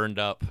I'm not burned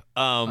up.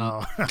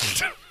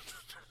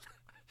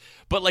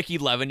 But like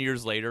 11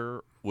 years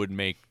later would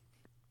make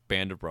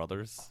Band of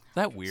Brothers. Is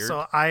that weird?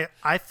 So I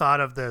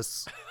thought of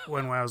this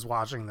when I was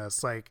watching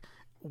this. Like,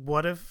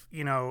 what if,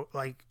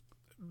 like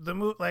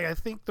I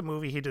think the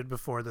movie he did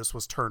before this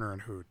was Turner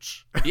and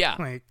Hooch. Yeah,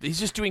 like,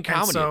 he's just doing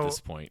comedy at this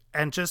point.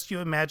 And just you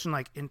imagine,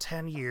 like, in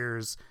 10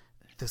 years,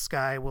 this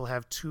guy will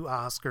have 2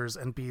 Oscars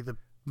and be the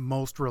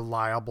most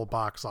reliable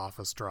box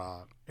office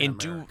draw in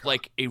America. Do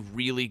like a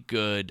really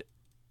good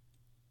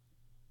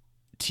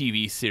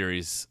TV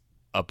series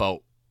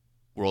about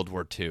World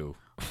War II.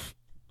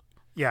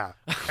 Yeah.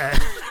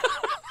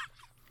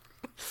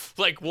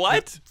 Like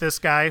what? This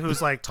guy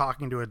who's like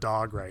talking to a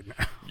dog right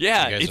now.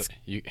 Yeah,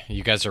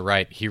 you guys are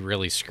right. He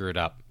really screwed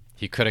up.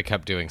 He could have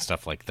kept doing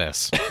stuff like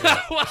this.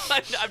 Well,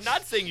 I'm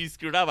not saying he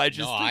screwed up. I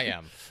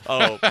am.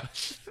 Oh.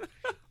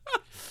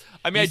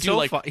 I mean,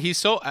 he's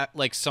so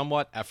like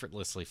somewhat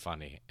effortlessly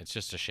funny. It's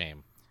just a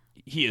shame.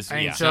 He is. I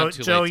mean, Yeah.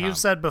 Joe, you've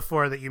said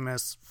before that you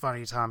miss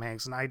funny Tom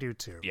Hanks, and I do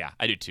too. Yeah,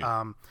 I do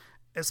too.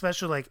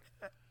 Especially like,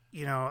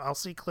 I'll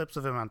see clips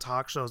of him on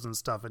talk shows and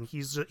stuff, and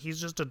he's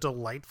just a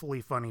delightfully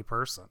funny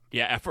person.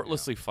 Yeah,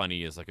 effortlessly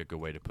funny is like a good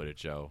way to put it,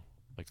 Joe.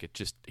 Like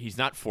he's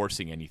not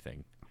forcing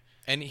anything.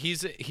 And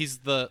he's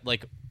the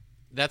like,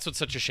 that's what's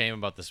such a shame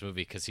about this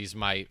movie because he's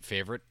my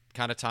favorite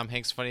kind of Tom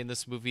Hanks funny in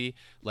this movie.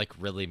 Like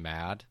really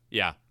mad.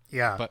 Yeah.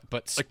 Yeah.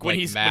 But like when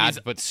he's mad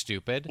but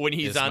stupid. When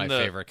he's is on my the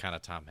favorite kind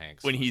of Tom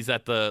Hanks. When he's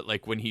at the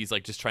when he's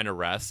like just trying to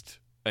rest.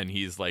 And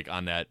he's like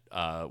on that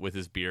with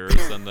his beers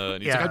and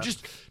he's like, I'm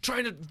just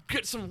trying to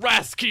get some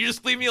rest. Can you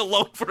just leave me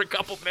alone for a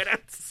couple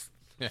minutes?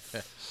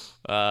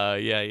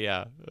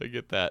 Yeah, I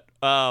get that.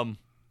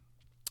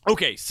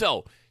 Okay,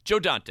 so Joe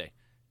Dante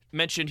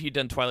mentioned he'd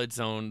done Twilight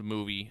Zone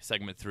movie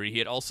segment 3. He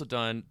had also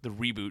done the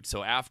reboot.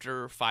 So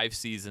after 5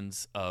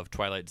 seasons of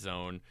Twilight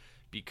Zone,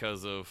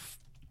 because of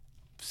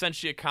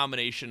essentially a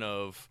combination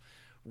of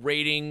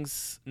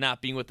ratings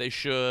not being what they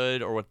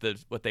should or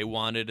what they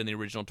wanted in the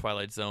original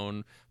Twilight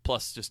Zone,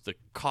 plus just the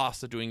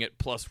cost of doing it,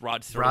 plus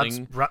Rod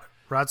Serling.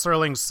 Rod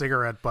Serling's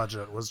cigarette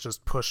budget was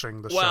just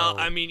pushing the show. Well,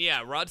 I mean,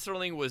 yeah, Rod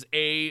Serling was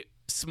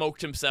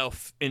smoked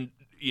himself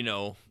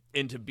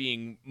into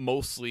being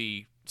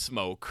mostly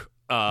smoke,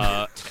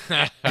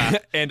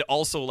 and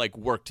also like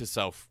worked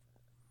himself.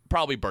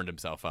 Probably burned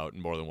himself out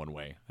in more than one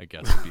way, I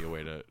guess would be a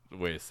way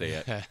to say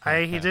it.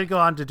 He did go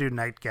on to do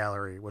Night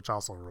Gallery, which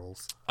also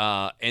rules.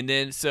 And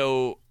then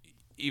so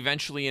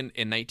eventually in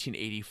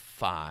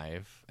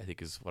 1985, I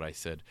think is what I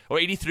said.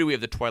 83, we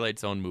have the Twilight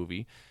Zone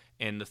movie,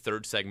 and the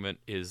third segment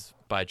is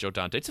by Joe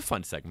Dante. It's a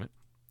fun segment.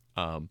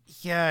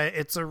 Yeah,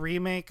 it's a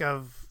remake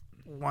of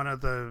one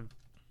of the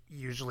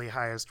usually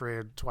highest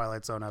rated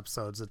Twilight Zone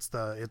episodes. It's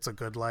a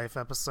Good Life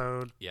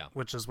episode. Yeah.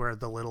 Which is where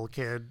the little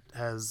kid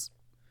has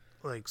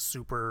like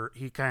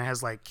he kind of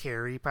has like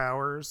Carrie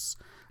powers,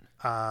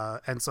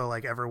 and so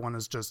like everyone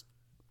is just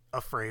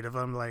afraid of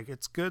him. Like,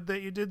 it's good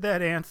that you did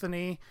that,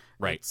 Anthony.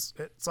 Right.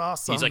 It's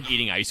awesome. He's like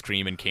eating ice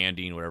cream and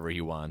candy and whatever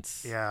he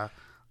wants. Yeah.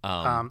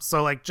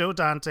 So like Joe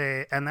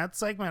Dante, and that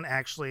segment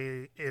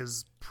actually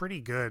is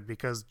pretty good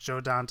because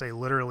Joe Dante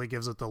literally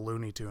gives it the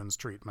Looney Tunes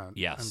treatment.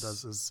 Yes. And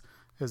does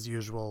his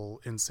usual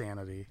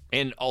insanity.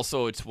 And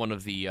also, it's one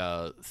of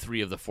the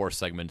 3 of the 4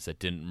 segments that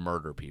didn't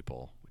murder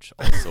people, which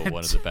also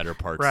one of the better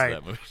parts right.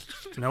 of that movie.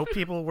 No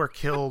people were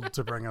killed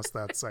to bring us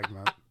that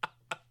segment.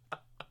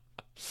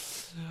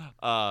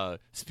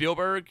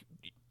 Spielberg,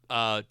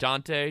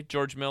 Dante,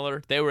 George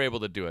Miller, they were able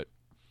to do it.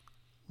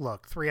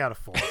 Look, 3 out of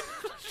 4.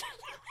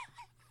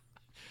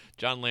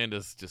 John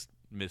Landis just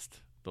missed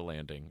the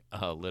landing,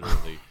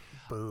 literally.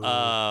 Boo.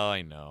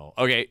 I know.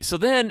 Okay, so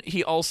then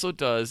he also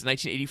does,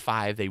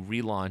 1985, they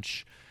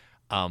relaunch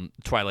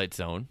Twilight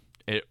Zone.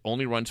 It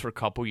only runs for a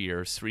couple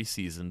years, 3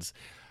 seasons.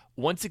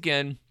 Once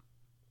again,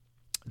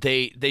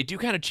 they do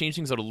kind of change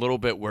things out a little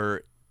bit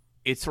where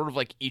it's sort of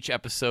like each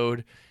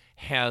episode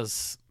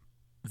has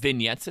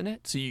vignettes in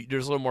it, so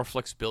there's a little more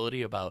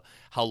flexibility about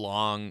how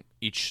long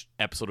each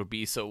episode will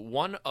be. So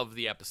one of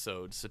the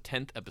episodes, the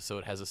 10th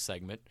episode, has a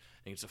segment,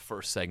 I think it's the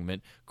first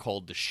segment,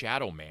 called The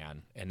Shadow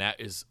Man, and that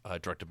is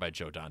directed by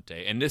Joe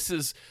Dante. And this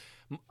is,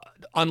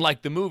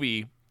 unlike the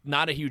movie,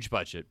 not a huge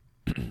budget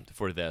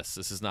for this.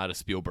 This is not a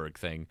Spielberg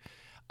thing.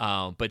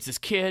 But it's this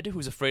kid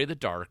who's afraid of the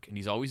dark, and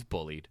he's always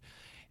bullied.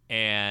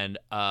 And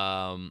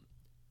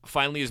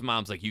finally his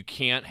mom's like, you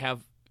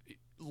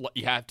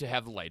have to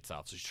have the lights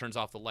off. So she turns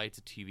off the lights,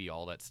 the TV,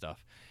 all that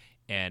stuff.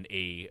 And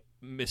a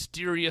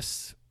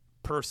mysterious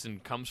person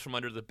comes from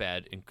under the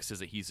bed and says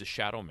that he's a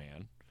shadow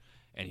man,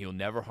 and he'll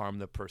never harm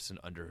the person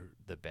under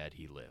the bed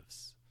he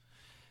lives.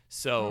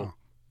 So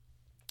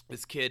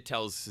this kid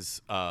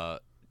tells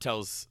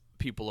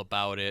people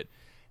about it,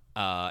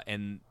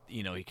 and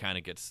he kind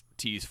of gets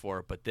teased for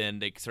it. But then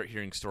they start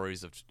hearing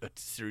stories of a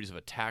series of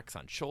attacks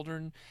on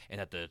children,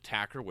 and that the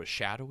attacker was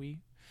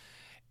shadowy,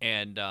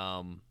 and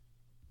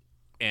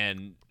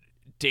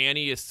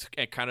Danny is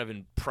kind of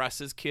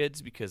impresses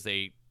kids because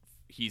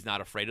he's not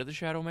afraid of the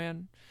Shadow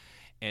Man.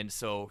 And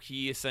so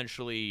he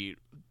essentially,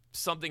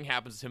 something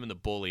happens to him and the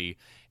bully,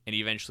 and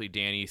eventually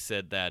Danny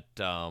said that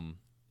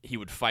he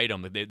would fight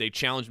him. They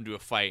challenged him to a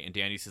fight, and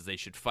Danny says they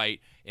should fight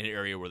in an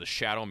area where the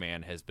Shadow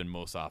Man has been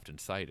most often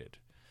sighted.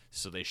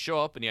 So they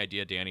show up, and the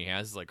idea Danny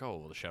has is like, oh,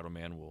 well, the Shadow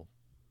Man will,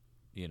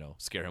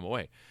 scare him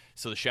away.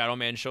 So the Shadow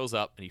Man shows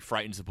up, and he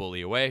frightens the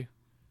bully away.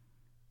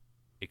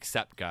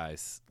 Except,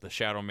 guys, the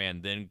Shadow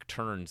Man then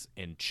turns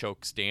and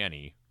chokes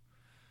Danny.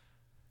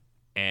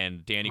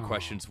 And Danny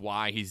questions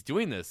why he's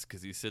doing this,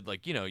 because he said,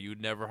 like, you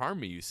would never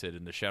harm me, you said.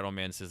 And the Shadow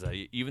Man says that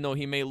even though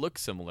he may look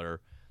similar,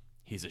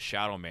 he's a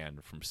Shadow Man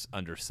from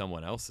under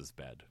someone else's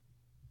bed.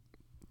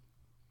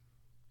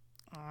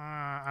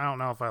 I don't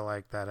know if I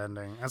like that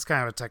ending. That's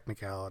kind of a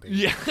technicality.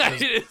 Yeah,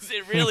 it is.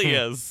 It really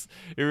is.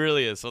 It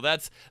really is. So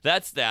that's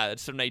that.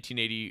 It's from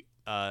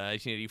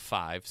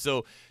 1985.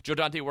 So Joe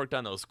Dante worked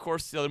on those. Of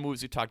course, the other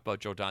movies we talked about,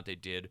 Joe Dante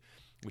did.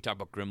 We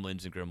talked about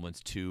Gremlins and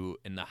Gremlins 2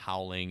 and The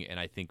Howling, and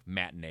I think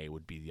Matinee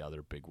would be the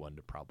other big one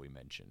to probably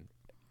mention.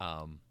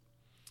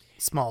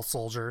 Small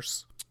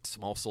Soldiers.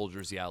 Small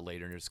Soldiers, yeah,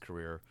 later in his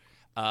career.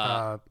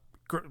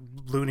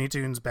 Looney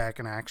Tunes Back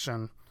in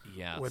Action.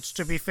 Yes. Which,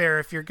 to be fair,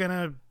 if you're going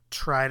to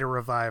try to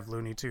revive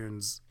Looney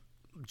Tunes,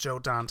 Joe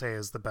Dante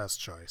is the best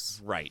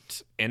choice.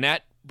 Right. And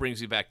that brings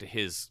me back to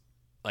his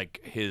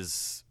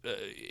backstory.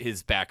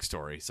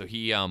 So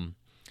he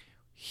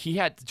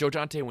had Joe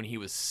Dante when he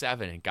was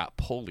 7 and got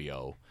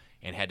polio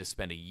and had to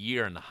spend a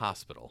year in the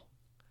hospital.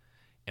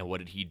 And what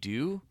did he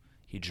do?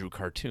 He drew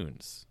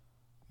cartoons.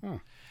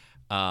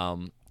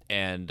 God,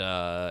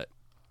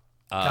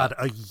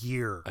 a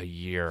year. A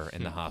year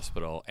in the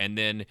hospital. And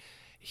then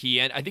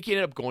I think he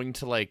ended up going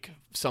to like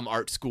some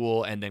art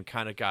school, and then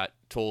kind of got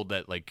told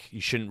that like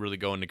you shouldn't really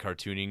go into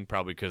cartooning,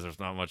 probably because there's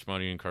not much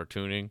money in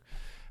cartooning.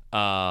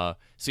 So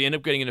he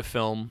ended up getting into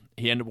film.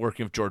 He ended up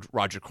working with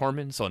Roger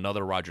Corman, so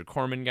another Roger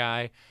Corman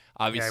guy.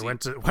 Obviously,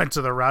 yeah, went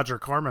to the Roger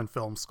Corman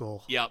film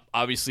school. Yep,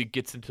 obviously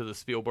gets into the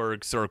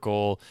Spielberg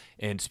circle,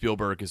 and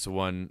Spielberg is the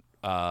one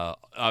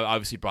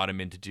obviously brought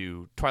him in to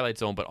do Twilight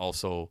Zone, but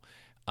also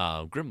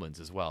Gremlins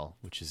as well,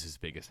 which is his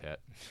biggest hit.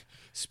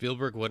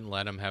 Spielberg wouldn't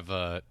let him have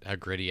a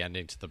gritty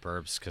ending to the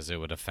Burbs because it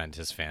would offend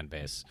his fan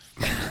base.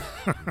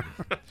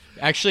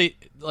 Actually,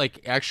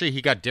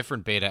 he got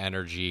different beta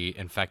energy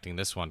infecting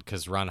this one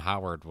because Ron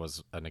Howard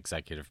was an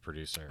executive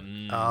producer. For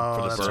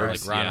the that's Burbs,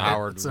 right. Like Ron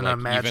Howard It's was an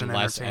Imagine even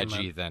less Entertainment.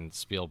 edgy than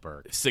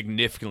Spielberg.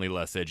 Significantly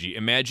less edgy.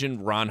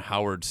 Imagine Ron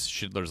Howard's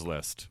Schindler's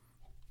List.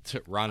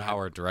 Ron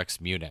Howard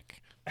directs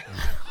Munich.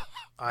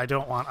 I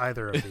don't want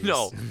either of these.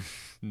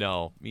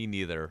 No, me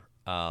neither.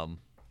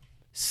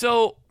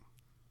 So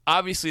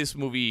obviously this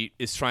movie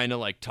is trying to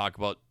like talk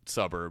about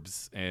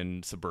suburbs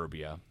and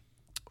suburbia.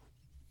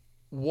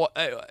 What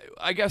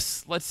I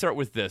guess let's start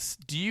with this.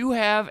 Do you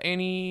have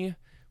any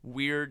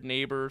weird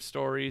neighbor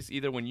stories,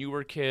 either when you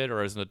were a kid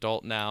or as an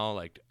adult now?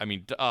 Like, I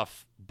mean,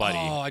 Duff, buddy.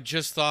 Oh, I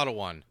just thought of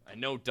one. I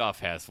know Duff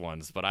has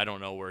ones, but I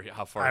don't know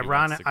how far. He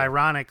wants to go.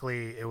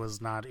 Ironically, it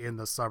was not in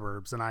the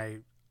suburbs, and I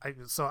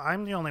So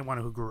I'm the only one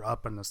who grew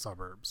up in the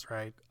suburbs,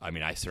 right? I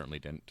mean, I certainly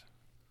didn't.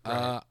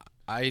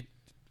 My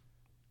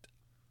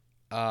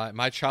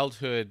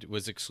childhood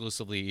was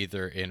exclusively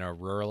either in a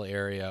rural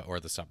area or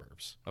the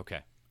suburbs. Okay.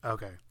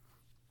 Okay.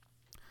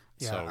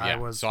 Yeah, So I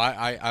was. So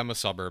I'm a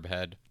suburb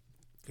head.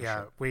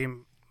 Yeah,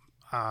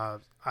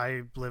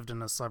 I lived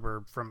in a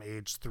suburb from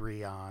age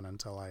 3 on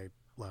until I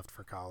left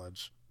for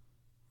college.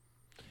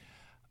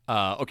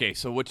 Okay,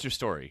 so what's your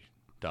story,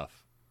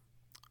 Duff?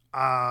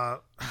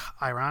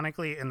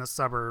 Ironically, in the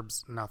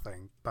suburbs,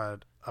 nothing.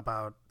 But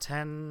about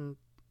 10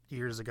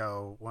 years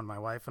ago, when my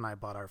wife and I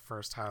bought our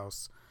first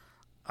house,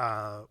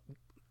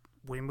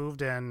 we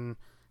moved in,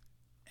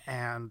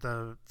 and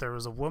there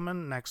was a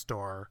woman next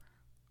door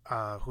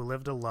who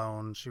lived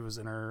alone. She was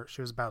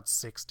about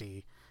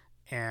 60,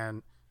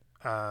 and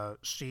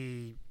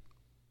she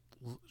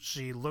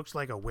looked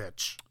like a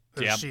witch.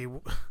 Yeah.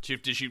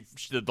 Did she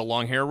did the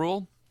long hair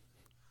rule?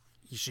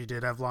 She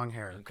did have long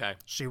hair. Okay.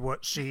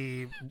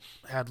 She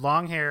had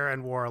long hair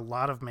and wore a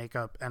lot of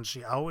makeup, and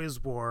she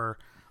always wore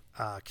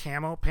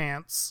camo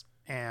pants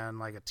and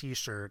like a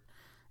t-shirt,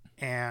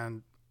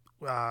 and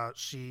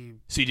she.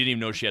 So you didn't even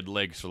know she had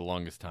legs for the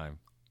longest time.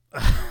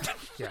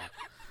 Yeah.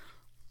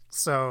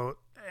 So,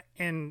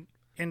 in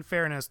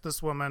fairness,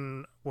 this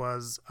woman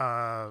was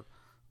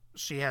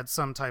she had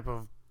some type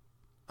of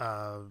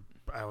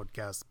I would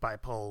guess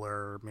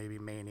bipolar, maybe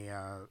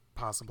mania,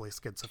 possibly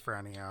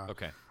schizophrenia.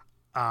 Okay.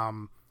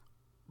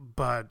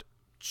 But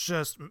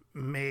just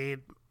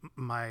made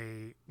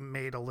a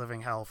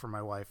living hell for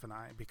my wife and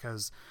I,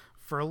 because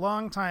for a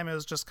long time it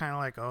was just kind of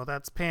like, oh,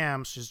 that's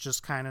Pam, she's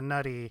just kind of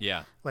nutty.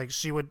 Yeah. Like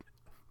she would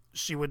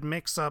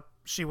mix up,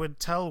 she would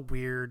tell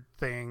weird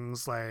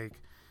things,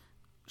 like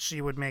she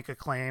would make a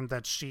claim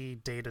that she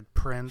dated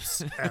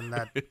Prince and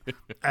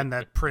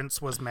that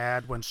Prince was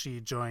mad when she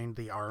joined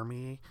the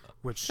army,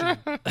 and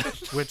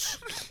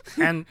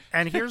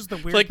here's the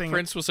weird like thing.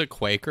 Prince was a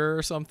Quaker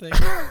or something.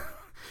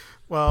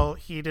 Well,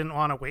 he didn't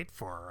want to wait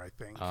for her, I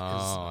think. Oh,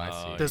 I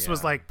see. This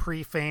was like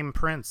pre-fame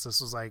Prince. This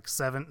was like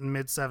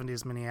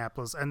mid-70s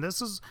Minneapolis. And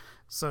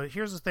so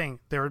here's the thing.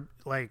 There were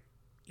like,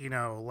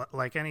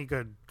 like any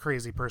good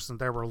crazy person,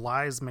 there were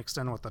lies mixed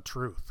in with the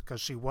truth,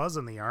 because she was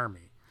in the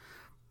army.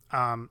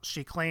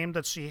 She claimed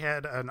that she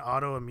had an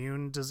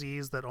autoimmune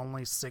disease that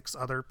only 6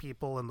 other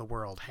people in the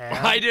world had.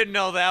 I didn't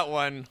know that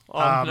one.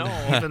 Oh, no.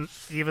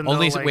 Even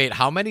Only though, like, wait,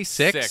 how many?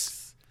 6?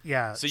 6.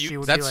 Yeah, So she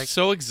would That's be like,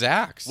 so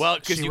exact. Well,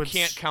 because She you would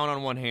can't count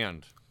on one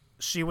hand.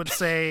 she would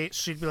say,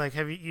 she'd be like,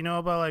 have you know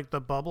about like the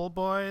bubble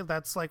boy?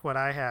 That's like what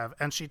I have.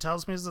 And she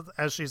tells me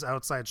as she's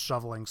outside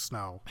shoveling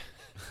snow.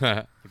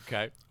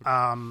 Okay.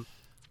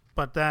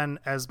 But then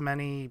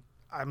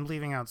I'm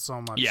leaving out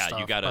so much Yeah, stuff,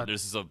 you gotta.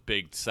 This is a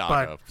big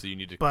saga, so you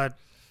need to. But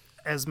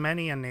as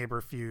many a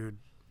neighbor feud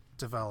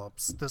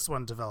develops, this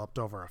one developed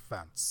over a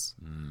fence.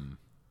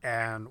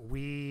 And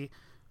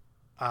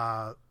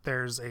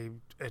there's a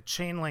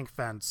chain link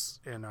fence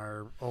in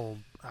our old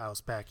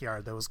house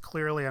backyard that was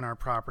clearly on our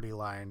property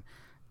line,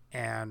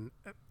 and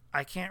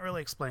I can't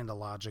really explain the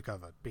logic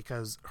of it,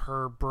 because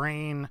her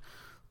brain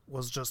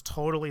was just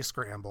totally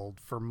scrambled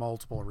for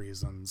multiple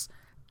reasons,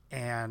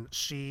 and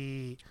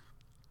she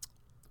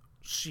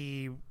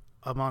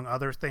among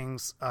other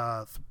things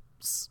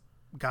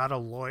got a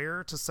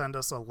lawyer to send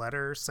us a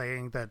letter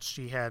saying that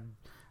she had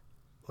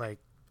like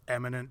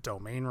eminent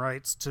domain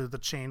rights to the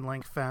chain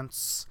link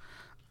fence.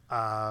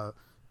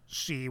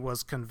 She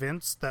was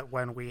convinced that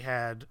when we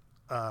had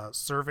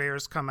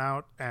surveyors come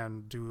out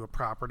and do a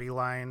property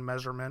line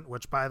measurement,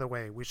 which, by the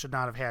way, we should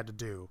not have had to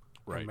do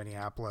in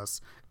Minneapolis.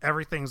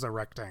 Everything's a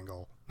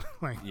rectangle.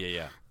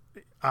 Yeah.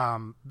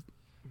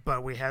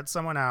 But we had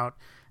someone out,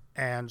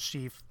 and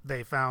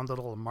they found the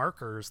little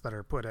markers that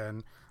are put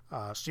in.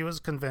 She was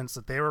convinced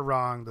that they were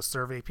wrong. The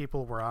survey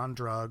people were on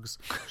drugs.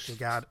 She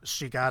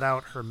got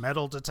out her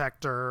metal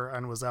detector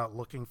and was out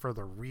looking for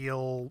the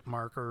real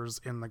markers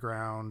in the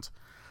ground.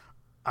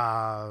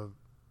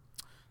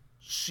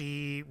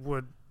 She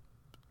would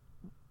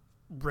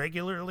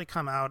regularly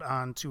come out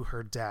onto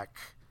her deck,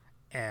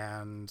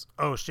 and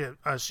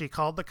she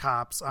called the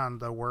cops on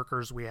the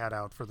workers we had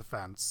out for the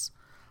fence.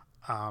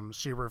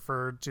 She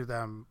referred to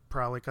them,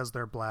 probably because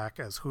they're black,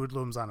 as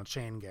hoodlums on a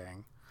chain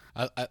gang.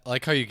 I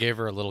like how you gave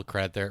her a little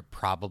credit there,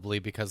 probably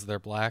because they're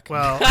black.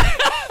 Well,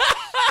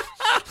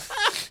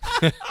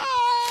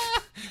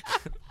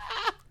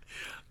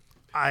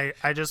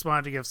 I just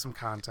wanted to give some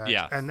context.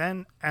 Yeah. And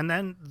then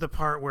the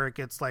part where it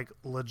gets like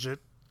legit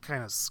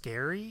kind of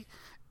scary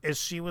is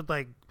she would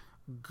like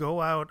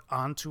go out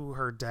onto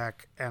her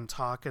deck and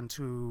talk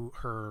into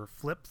her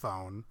flip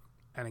phone.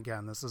 And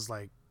again, this is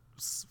like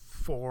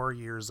 4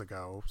 years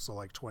ago, so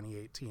like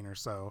 2018 or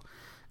so.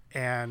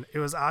 And it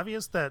was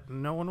obvious that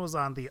no one was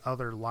on the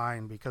other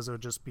line, because it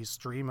would just be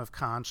stream of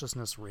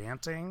consciousness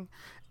ranting.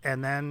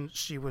 And then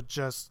she would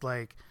just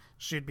like,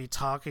 she'd be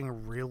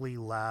talking really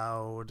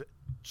loud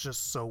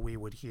just so we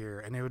would hear.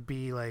 And it would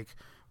be like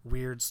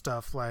weird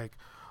stuff like,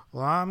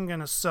 well, I'm going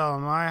to sell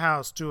my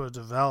house to a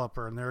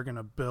developer and they're going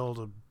to build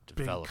a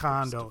big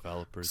condo.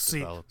 Developers.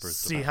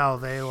 See how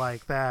they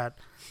like that.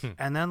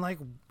 And then like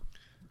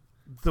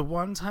The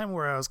one time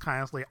where I was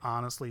kind of like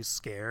honestly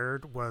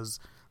scared was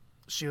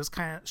she's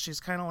kind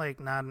of like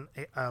not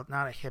a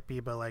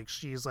hippie, but like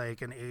she's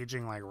like an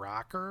aging like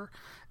rocker,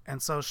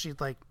 and so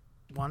she'd like.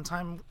 One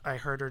time I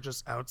heard her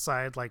just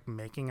outside like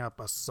making up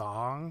a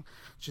song.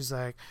 She's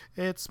like,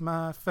 "It's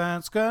my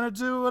fence, gonna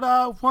do what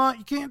I want.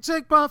 You can't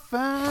take my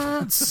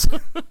fence."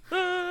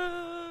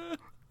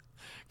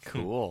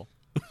 Cool.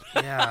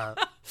 Yeah.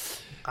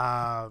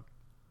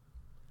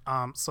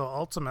 So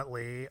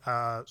ultimately,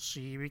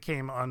 she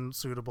became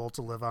unsuitable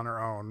to live on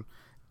her own,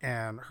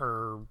 and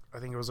I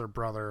think it was her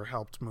brother,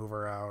 helped move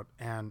her out.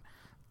 And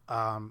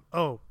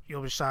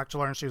you'll be shocked to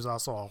learn she was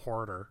also a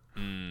hoarder.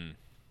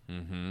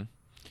 Mm-hmm.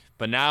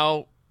 But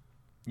now,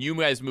 you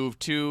guys moved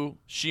too.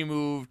 She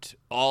moved.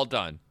 All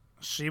done.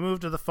 She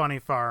moved to the funny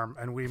farm,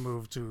 and we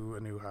moved to a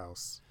new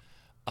house.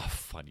 A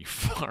funny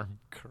farm,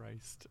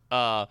 Christ.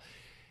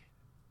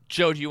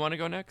 Joe, do you want to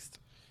go next?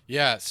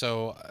 Yeah.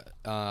 So,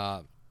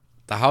 the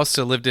house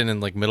I lived in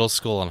like middle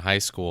school and high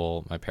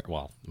school, my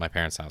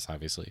parents' house,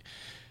 obviously.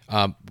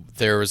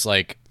 There was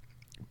like,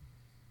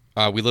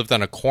 we lived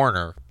on a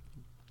corner,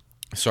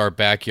 so our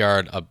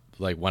backyard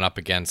like went up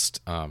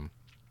against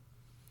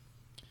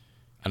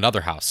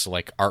another house. So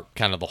like our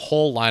kind of the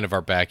whole line of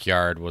our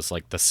backyard was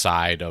like the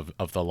side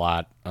of the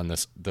lot on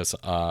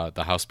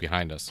the house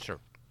behind us. Sure.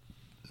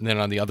 And then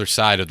on the other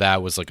side of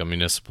that was like a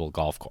municipal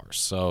golf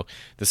course. So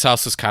this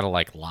house is kind of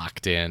like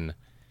locked in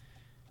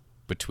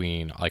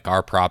between like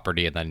our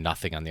property and then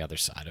nothing on the other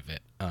side of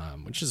it,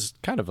 which is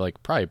kind of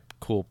like probably a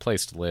cool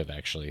place to live,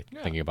 actually,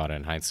 thinking about it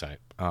in hindsight.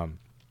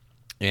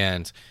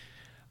 And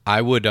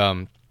I would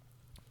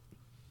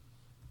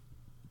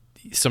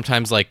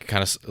sometimes like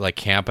kind of like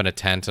camp in a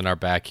tent in our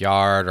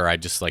backyard, or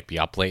I'd just like be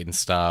up late and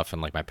stuff. And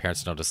like my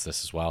parents noticed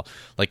this as well.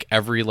 Like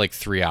every like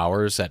 3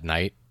 hours at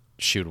night,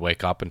 she would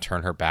wake up and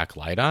turn her back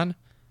light on.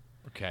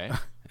 Okay.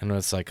 And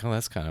it's like, oh,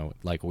 that's kind of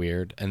like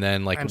weird. And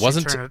then like and it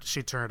wasn't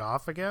she turned it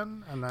off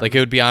again, and then like it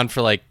would be on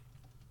for like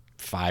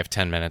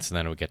 5-10 minutes and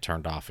then it would get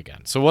turned off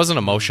again. So it wasn't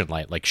a motion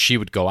light. Like she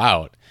would go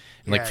out,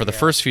 and like for the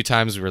first few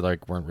times we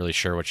weren't really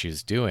sure what she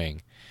was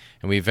doing.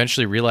 And we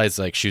eventually realized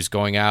like she was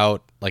going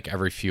out like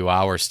every few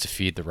hours to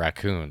feed the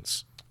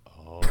raccoons.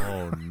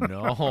 Oh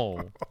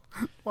no.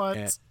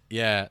 What?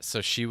 Yeah, so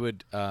she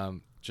would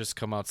just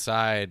come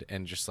outside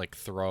and just like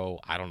throw,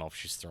 I don't know if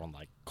she's throwing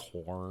like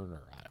corn,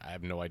 or I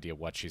have no idea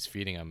what she's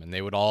feeding them. And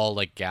they would all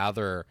like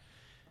gather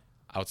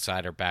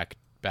outside her back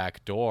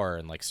door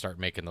and like start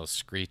making those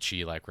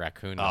screechy like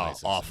raccoon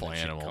noises. Awful and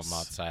then she'd animals. come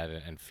outside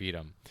and feed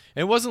them.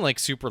 And it wasn't like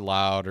super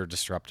loud or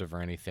disruptive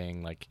or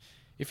anything. Like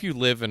if you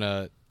live in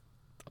a,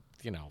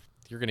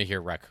 you're going to hear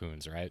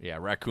raccoons, right? Yeah,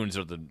 raccoons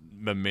are the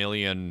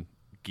mammalian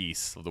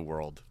geese of the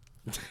world.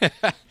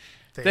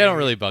 They don't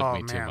really bug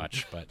me too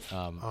much, but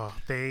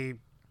they're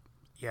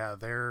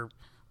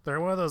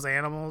one of those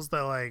animals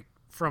that like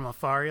from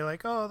afar you're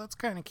like, oh, that's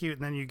kind of cute,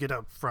 and then you get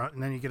up front,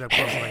 and then you get up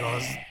close and like, oh,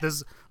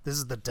 this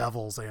is the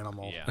devil's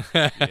animal.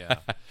 Yeah.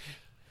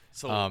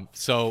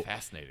 So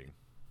fascinating.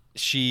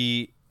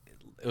 It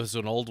was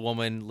an old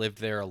woman,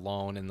 lived there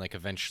alone, and like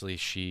eventually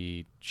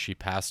she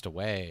passed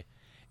away.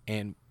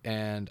 And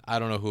I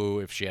don't know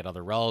if she had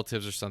other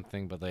relatives or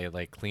something, but they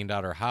like cleaned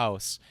out her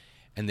house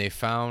and they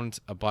found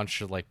a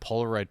bunch of like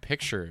Polaroid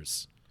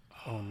pictures.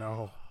 Oh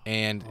no.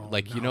 And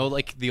like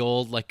the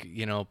old like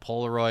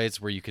Polaroids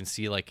where you can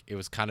see like it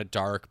was kind of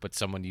dark but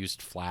someone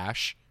used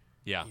flash.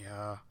 Yeah.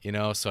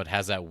 So it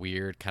has that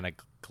weird kind of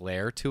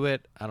glare to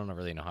it. I don't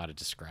really know how to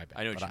describe it.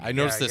 I know what you mean. I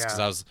noticed this because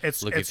I was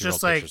looking it's through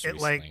just old like pictures it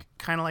recently. like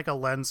kind of like a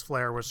lens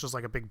flare, which is just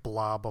like a big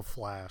blob of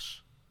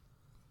flash.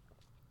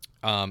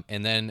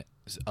 And then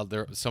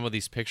some of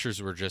these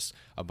pictures were just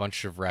a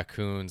bunch of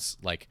raccoons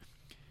like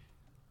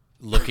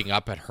looking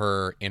up at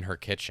her in her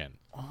kitchen.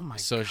 Oh my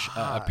god! So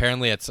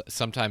apparently,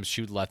 sometimes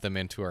she would let them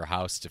into her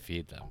house to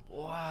feed them.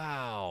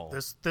 Wow.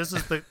 This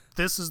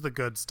is the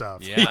good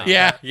stuff.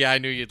 Yeah. yeah. I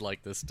knew you'd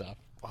like this stuff.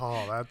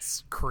 Oh,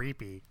 that's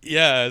creepy.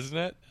 Yeah, isn't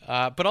it?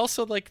 But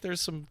also, like,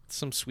 there's some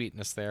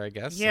sweetness there, I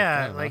guess.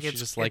 Yeah, like she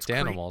just liked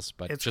animals,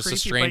 but it's just creepy, a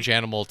strange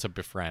animal to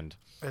befriend.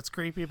 It's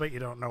creepy, but you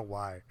don't know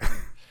why.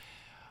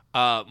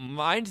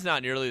 Mine's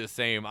not nearly the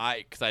same.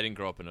 Because I didn't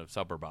grow up in a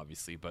suburb,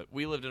 obviously, but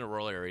we lived in a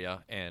rural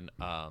area, and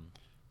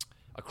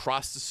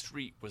across the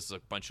street was a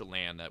bunch of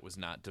land that was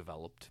not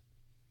developed.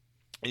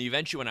 And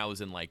eventually, when I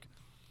was in like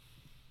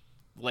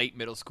late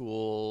middle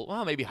school,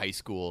 well, maybe high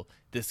school,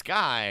 this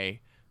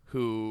guy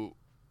who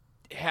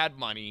had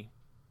money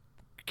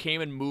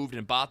came and moved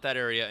and bought that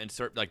area and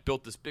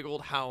built this big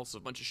old house, a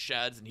bunch of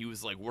sheds, and he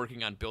was like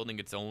working on building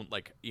its own,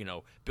 like,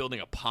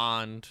 building a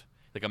pond,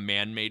 like a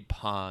man-made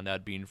pond that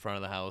would be in front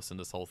of the house and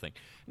this whole thing.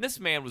 And this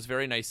man was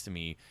very nice to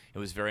me. It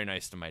was very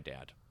nice to my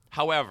dad.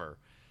 However,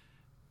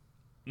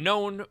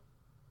 known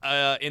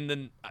in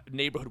the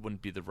neighborhood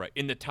wouldn't be the right,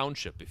 in the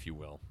township, if you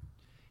will.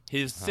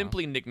 He's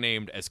simply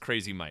nicknamed as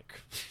Crazy Mike.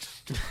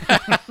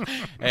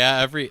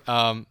 Yeah,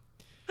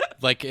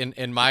 like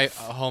in my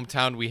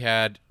hometown, we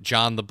had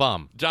John the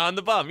Bum. John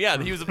the Bum,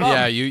 yeah, he was a bum.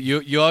 Yeah,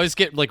 you always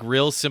get like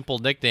real simple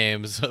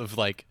nicknames of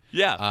like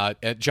yeah,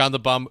 John the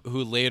Bum,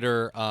 who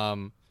later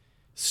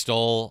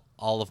stole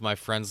all of my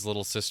friends'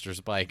 little sisters'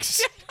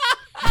 bikes.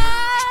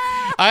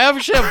 I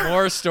actually have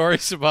more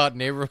stories about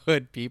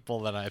neighborhood people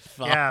than I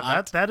thought.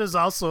 Yeah, that is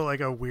also like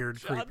a weird,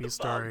 John the creepy Bum.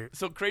 story.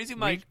 So Crazy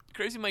Mike,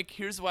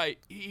 here's why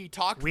he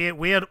talked. We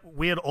had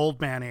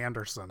Old Man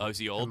Anderson. Oh, is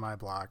he old? In my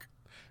block.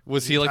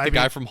 Was he like the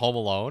guy from Home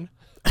Alone?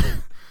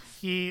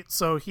 He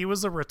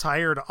was a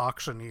retired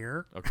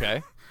auctioneer.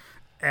 Okay.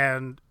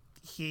 And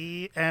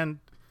him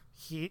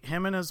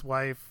and his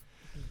wife,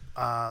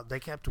 they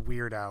kept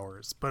weird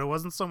hours, but it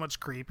wasn't so much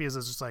creepy as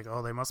it's just like,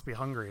 oh, they must be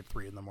hungry at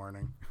 3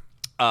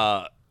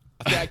 a.m.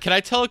 Yeah, can I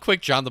tell a quick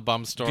John the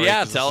Bum story?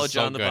 Yeah, 'Cause tell this a is so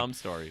John the good. Bum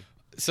story.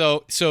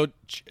 So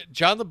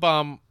John the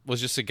Bum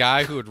was just a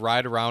guy who would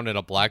ride around in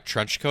a black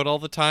trench coat all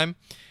the time,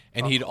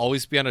 and he'd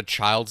always be on a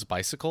child's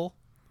bicycle.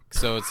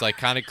 So it's like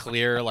kind of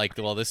clear, like,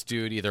 well, this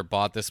dude either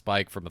bought this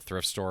bike from a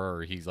thrift store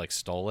or he like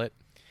stole it.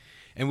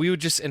 And we would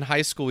just, in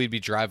high school, we'd be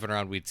driving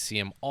around, we'd see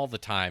him all the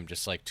time,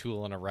 just like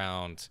tooling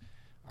around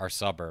our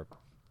suburb.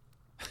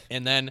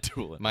 And then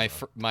my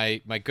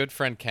good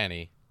friend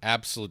Kenny,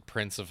 absolute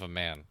prince of a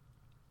man,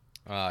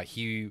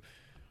 he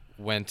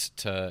went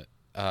to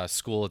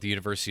school at the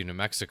University of New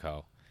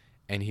Mexico,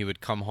 and he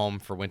would come home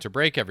for winter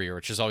break every year,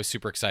 which is always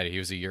super exciting. He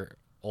was a year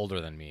older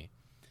than me.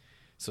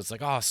 So it's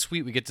like, oh,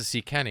 sweet, we get to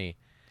see Kenny.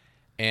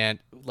 And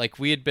like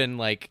we had been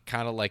like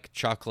kind of like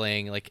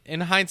chuckling, like in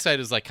hindsight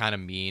is like kind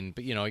of mean,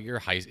 but you know, you're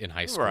in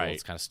high school, Right.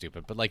 It's kind of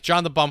stupid. But like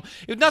John the Bum,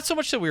 it was not so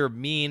much that we were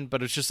mean,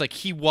 but it's just like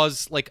he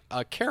was like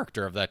a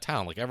character of that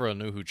town. Like everyone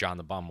knew who John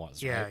the Bum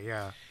was. Yeah, right?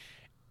 yeah.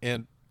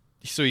 And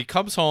so he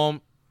comes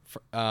home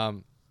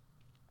from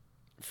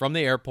the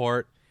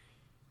airport.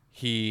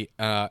 He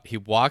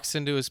walks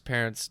into his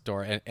parents'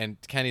 door, and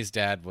Kenny's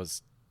dad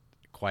was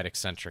quite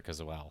eccentric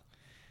as well.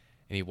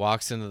 And he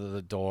walks into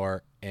the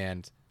door,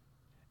 and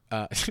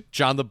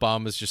John the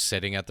Bum is just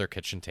sitting at their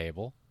kitchen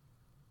table.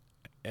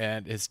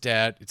 And his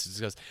dad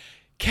just goes,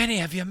 Kenny,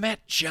 have you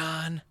met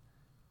John?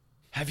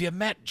 Have you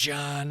met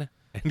John?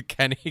 And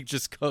Kenny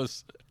just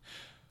goes,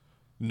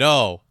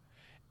 no.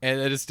 And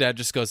then his dad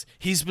just goes,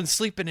 he's been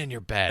sleeping in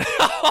your bed.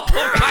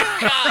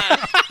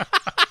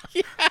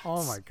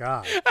 Oh my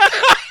god.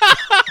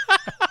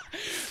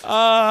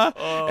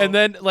 And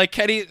then like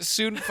Kenny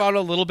soon found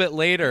a little bit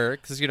later,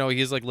 because you know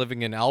he's like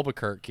living in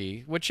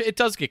Albuquerque, which it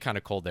does get kind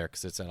of cold there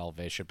because it's an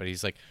elevation. But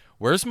he's like,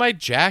 "Where's my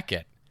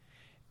jacket?"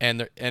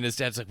 And his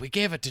dad's like, "We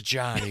gave it to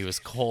John. He was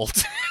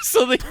cold."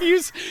 So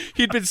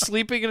he'd been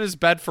sleeping in his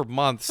bed for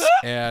months,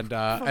 and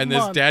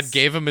his dad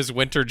gave him his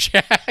winter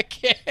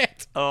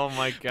jacket. Oh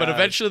my god! But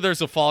eventually,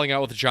 there's a falling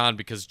out with John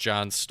because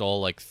John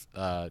stole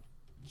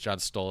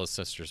his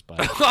sister's bike.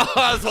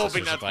 I was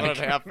hoping that's what had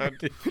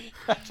happened.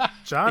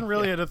 John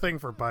really had a thing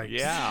for bikes.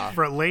 Yeah.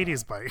 For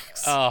ladies'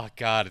 bikes. Oh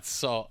God, it's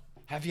so.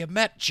 Have you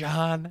met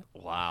John?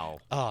 Wow.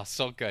 Oh,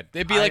 so good.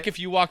 It'd be like if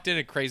you walked in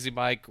and Crazy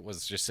Mike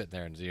was just sitting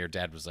there and your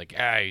dad was like,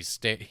 he's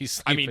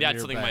sleeping I mean, that's in your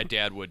something bed. my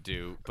dad would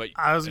do. But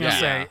I was gonna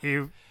yeah.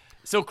 say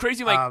So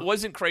Crazy Mike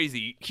wasn't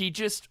crazy. He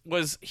just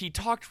was. He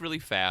talked really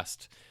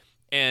fast,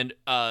 and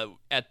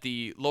at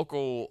the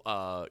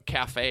local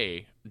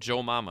cafe,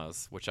 Joe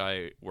Mama's, which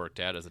I worked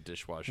at as a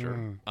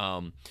dishwasher,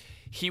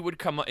 he would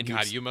come up and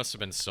God, you must have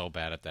been so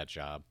bad at that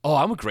job. Oh,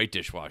 I'm a great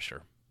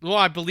dishwasher. Well,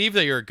 I believe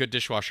that you're a good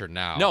dishwasher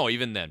now. No,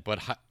 even then. But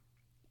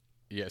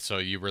yeah, so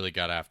you really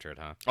got after it,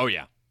 huh? Oh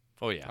yeah.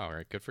 All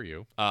right, good for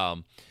you.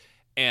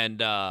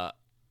 And I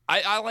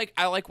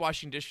like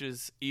washing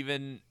dishes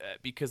even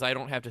because I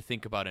don't have to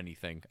think about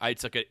anything.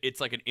 It's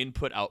like an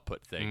input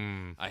output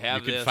thing. I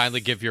have you can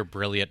finally give your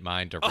brilliant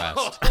mind a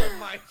rest. Oh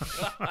my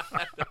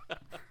god!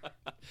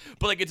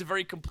 But like it's a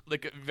very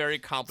very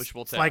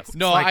accomplishable task. like-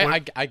 No,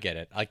 like I get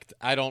it. Like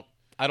I don't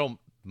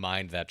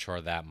mind that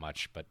chore that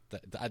much, but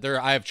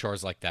I have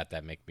chores like that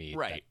make me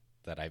Right.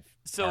 that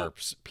are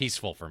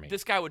peaceful for me.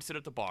 This guy would sit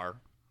at the bar,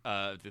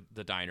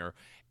 the diner,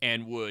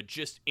 and would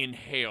just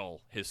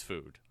inhale his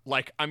food.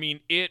 Like, I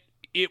mean, it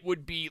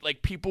would be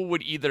like people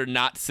would either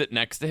not sit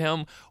next to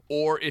him,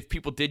 or if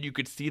people did, you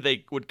could see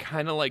they would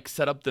kind of like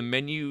set up the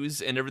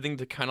menus and everything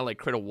to kind of like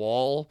create a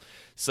wall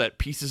so that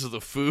pieces of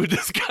the food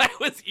this guy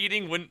was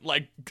eating wouldn't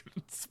like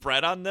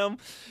spread on them.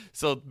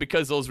 So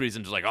because those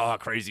reasons, like, oh,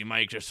 Crazy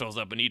Mike just shows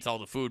up and eats all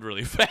the food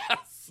really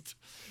fast.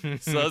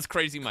 So that's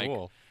Crazy Mike.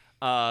 Cool.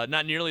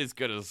 Not nearly as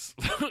good as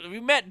we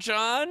met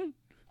John.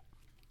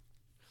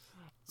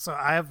 So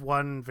I have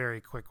one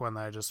very quick one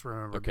that I just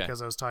remembered Okay.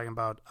 because I was talking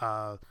about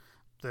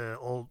the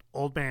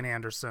old man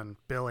Anderson,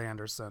 Bill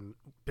Anderson,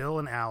 Bill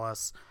and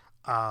Alice.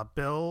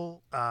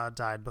 Bill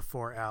died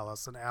before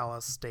Alice, and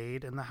Alice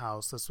stayed in the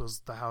house. This was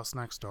the house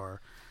next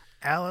door.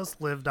 Alice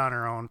lived on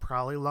her own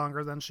probably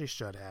longer than she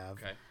should have.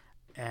 Okay.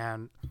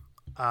 And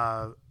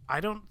I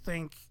don't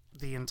think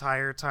the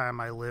entire time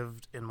I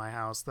lived in my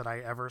house that I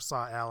ever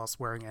saw Alice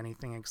wearing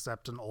anything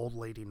except an old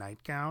lady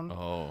nightgown.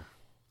 Oh.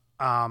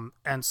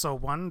 And so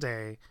one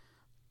day,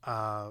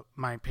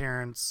 my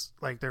parents,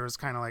 like, there was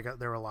kind of like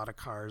there were a lot of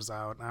cars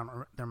out.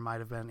 There might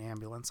have been an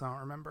ambulance. I don't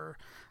remember.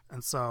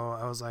 And so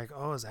I was like,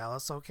 "Oh, is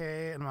Alice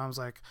okay?" And Mom was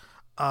like,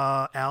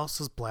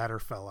 "Alice's bladder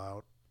fell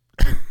out."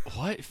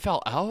 What? It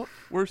fell out?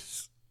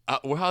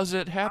 Well, how does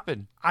it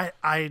happen?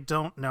 I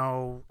don't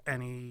know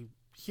any.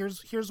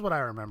 Here's what I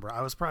remember.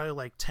 I was probably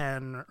like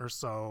 10 or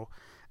so,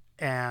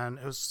 and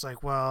it was just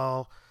like,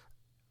 well,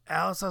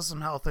 Alice has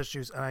some health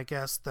issues, and I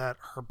guess that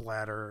her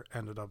bladder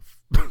ended up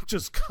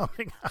just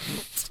coming out.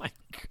 My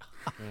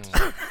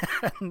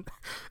God.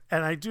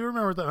 and I do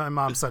remember that my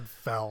mom said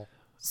fell.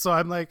 So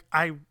I'm like,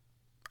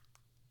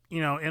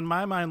 in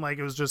my mind, like,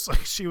 it was just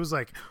like she was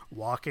like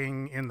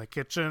walking in the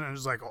kitchen and it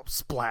was like, oh,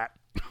 splat.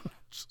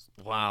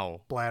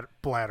 Wow.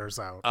 Bladders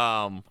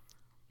out.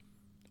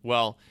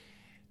 Well,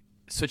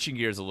 switching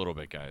gears a little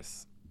bit,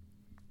 guys,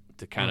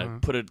 to kind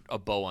of put a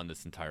bow on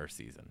this entire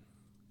season.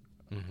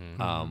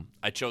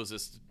 I chose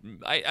this,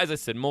 as I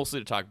said, mostly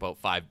to talk about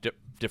five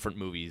different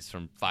movies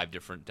from 5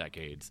 different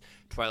decades.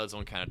 Twilight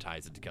Zone kind of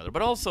ties it together,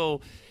 but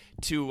also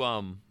to,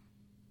 I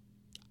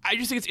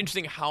just think it's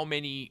interesting how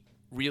many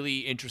really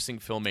interesting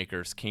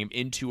filmmakers came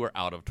into or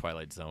out of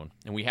Twilight Zone.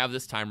 And we have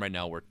this time right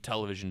now where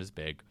television is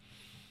big,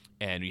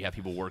 and you have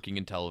people working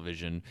in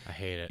television. I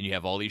hate it. And you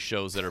have all these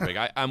shows that are big.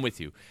 I'm with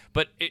you.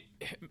 But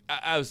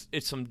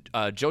it's some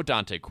Joe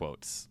Dante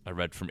quotes I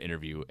read from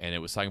interview, and it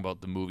was talking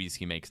about the movies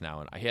he makes now.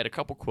 And I had a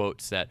couple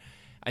quotes that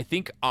I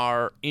think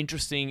are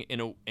interesting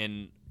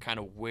in kind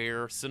of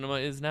where cinema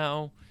is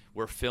now,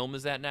 where film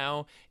is at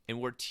now, and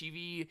where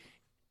TV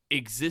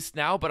exists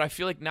now. But I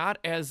feel like not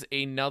as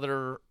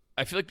another.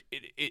 I feel like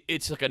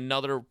it's like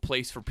another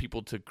place for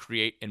people to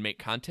create and make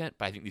content,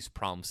 but I think these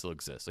problems still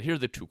exist. So here are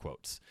the 2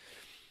 quotes.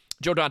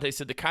 Joe Dante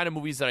said, the kind of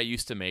movies that I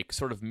used to make,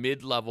 sort of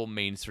mid-level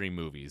mainstream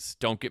movies,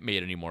 don't get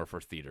made anymore for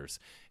theaters.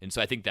 And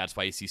so I think that's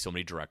why you see so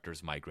many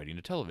directors migrating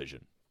to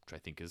television, which I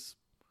think is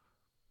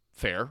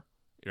fair,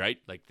 right?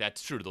 Like,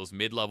 that's true. Those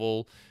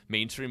mid-level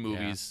mainstream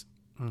movies,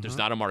 there's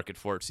not a market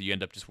for it, so you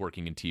end up just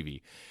working in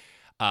TV.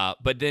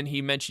 But then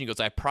he mentioned, he goes,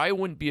 I probably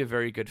wouldn't be a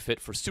very good fit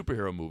for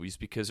superhero movies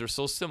because they're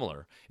so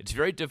similar. It's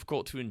very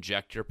difficult to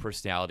inject your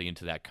personality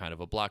into that kind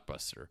of a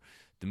blockbuster.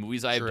 The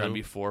movies I have done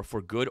before,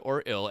 for good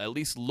or ill, at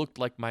least looked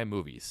like my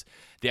movies.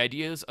 The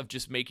ideas of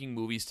just making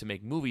movies to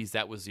make movies,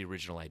 that was the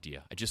original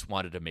idea. I just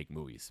wanted to make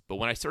movies. But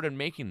when I started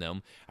making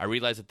them, I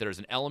realized that there's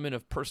an element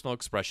of personal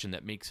expression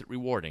that makes it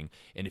rewarding.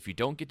 And if you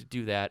don't get to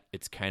do that,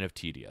 it's kind of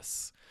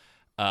tedious.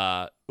 Which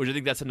I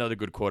think that's another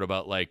good quote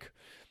about, like,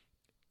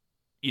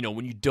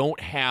 when you don't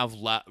have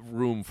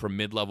room for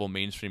mid-level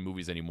mainstream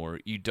movies anymore,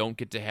 you don't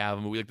get to have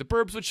a movie like The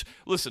Burbs, which,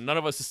 listen, none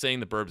of us is saying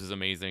The Burbs is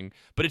amazing,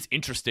 but it's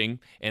interesting,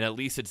 and at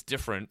least it's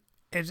different.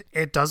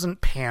 It doesn't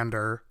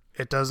pander.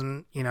 It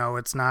doesn't,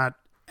 it's not,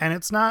 and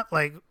it's not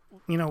like,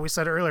 we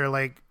said earlier,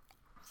 like,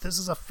 this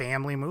is a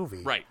family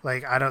movie. Right.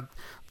 Like,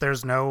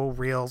 there's no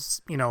real,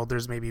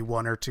 there's maybe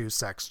 1 or 2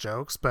 sex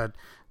jokes, but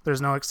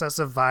there's no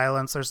excessive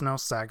violence. There's no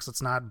sex.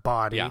 It's not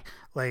bawdy. Yeah.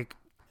 Like,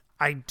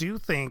 I do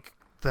think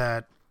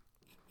that,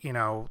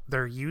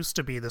 there used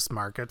to be this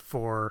market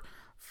for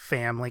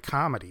family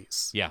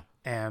comedies. Yeah.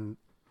 And,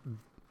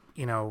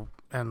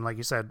 and like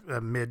you said,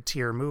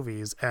 mid-tier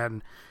movies.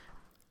 And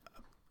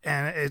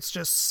it's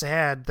just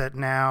sad that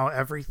now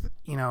I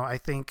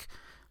think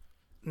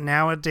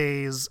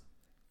nowadays,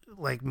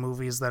 like,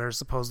 movies that are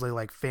supposedly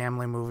like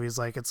family movies,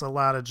 like, it's a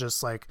lot of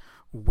just like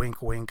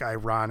wink, wink,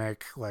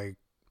 ironic, like,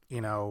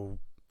 so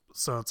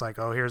it's like,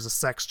 oh, here's a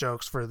sex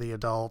jokes for the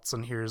adults,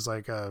 and here's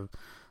like a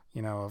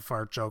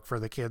fart joke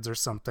for the kids or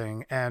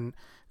something. And,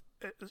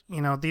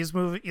 these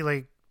movies,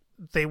 like,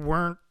 they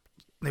weren't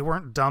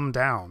dumbed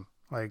down.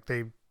 Like,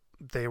 they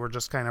were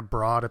just kind of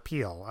broad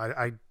appeal.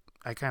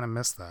 I kind of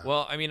miss that.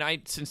 Well, I mean,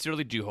 I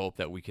sincerely do hope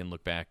that we can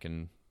look back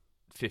in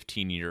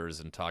 15 years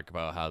and talk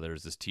about how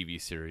there's this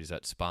TV series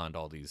that spawned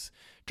all these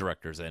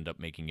directors that end up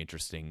making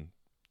interesting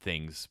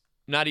things.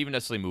 Not even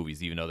necessarily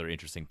movies, even though they're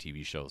interesting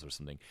TV shows or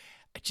something.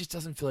 It just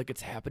doesn't feel like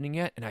it's happening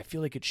yet, and I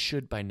feel like it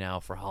should by now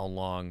for how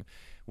long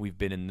we've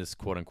been in this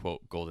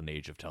quote-unquote golden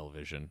age of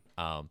television.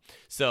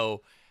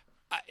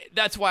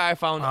 That's why I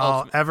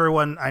found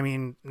everyone. I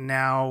mean,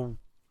 now,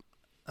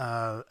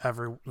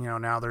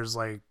 now there's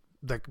like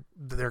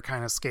they're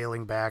kind of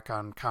scaling back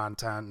on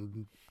content,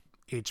 and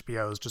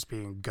HBO is just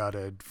being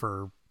gutted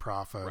for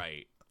profit.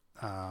 Right.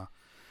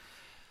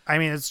 I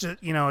mean, it's just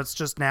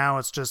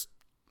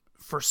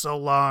for so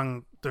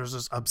long there's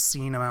just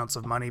obscene amounts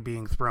of money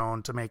being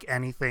thrown to make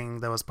anything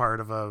that was part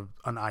of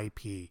an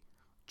IP.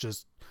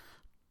 Just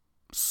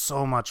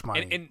so much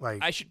money. And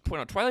like, I should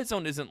point out, Twilight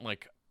Zone isn't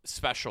like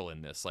special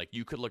in this. Like,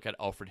 you could look at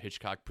Alfred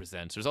Hitchcock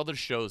Presents. There's other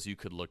shows you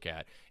could look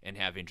at and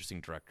have interesting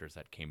directors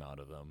that came out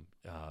of them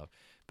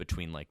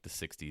between like the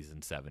 60s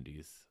and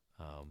 70s.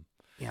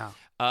 Yeah.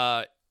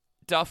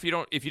 Duff,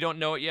 if you don't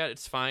know it yet,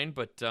 it's fine.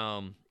 But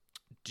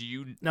do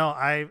you? No,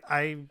 I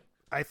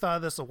thought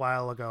of this a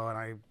while ago,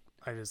 and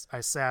I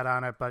sat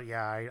on it, but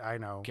yeah, I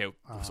know. Okay,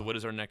 so what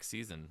is our next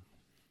season?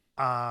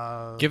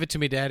 Give it to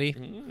me, Daddy.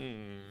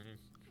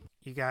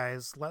 You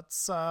guys,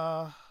 let's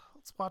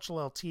watch a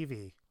little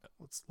TV.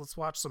 Let's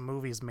watch some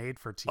movies made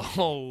for TV.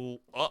 Oh,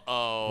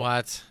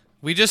 What?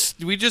 We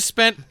just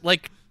spent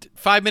like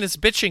 5 minutes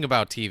bitching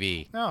about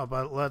TV. No,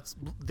 but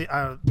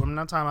I'm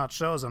not talking about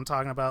shows. I'm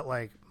talking about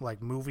like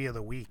movie of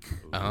the week.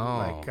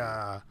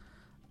 Oh.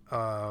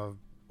 Like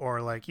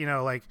or like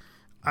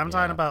I'm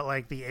talking about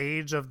like the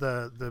age of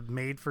the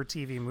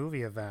made-for-TV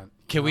movie event.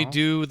 Can we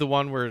do the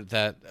one where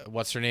that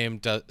what's her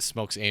name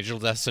smokes angel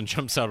dust and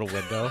jumps out a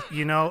window?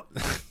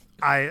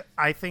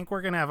 I think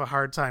we're gonna have a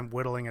hard time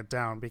whittling it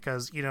down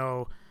because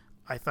I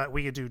thought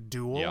we could do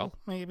Duel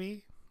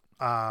maybe.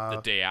 The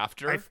day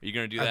after? Are you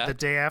gonna do that? The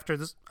day after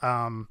this,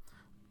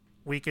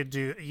 we could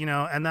do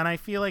and then I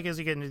feel like as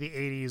you get into the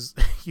 80s,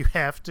 you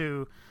have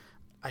to.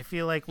 I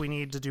feel like we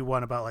need to do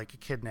one about like a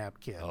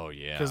kidnapped kid. Oh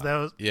yeah, because that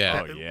was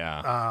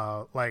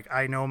like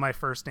I Know My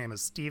First Name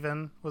Is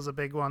Steven was a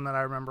big one that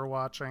I remember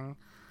watching.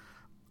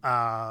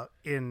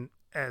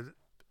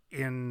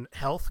 In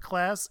health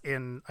class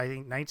in I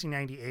think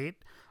 1998,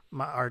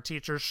 our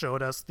teacher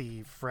showed us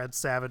the Fred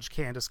Savage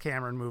Candace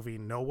Cameron movie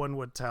No One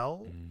Would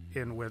Tell,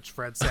 in which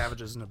Fred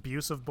Savage is an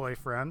abusive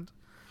boyfriend.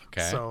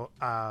 Okay, so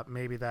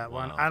maybe that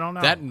one. I don't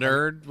know. That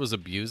nerd was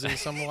abusing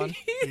someone.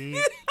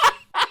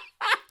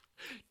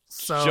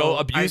 So Joe,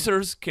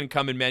 abusers can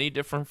come in many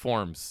different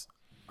forms.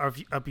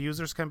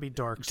 Abusers can be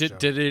dorks.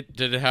 Did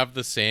it have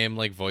the same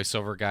like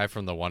voiceover guy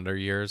from the Wonder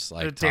Years,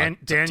 like Daniel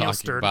talking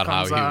Stern about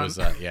how comes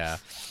on. he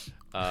was?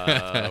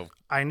 Yeah.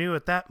 I knew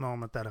at that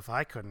moment that if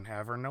I couldn't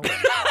have her, no one could.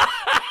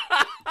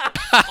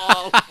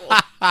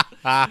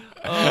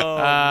 Oh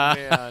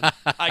man,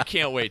 I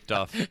can't wait,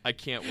 Duff. I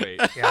can't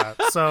wait. Yeah.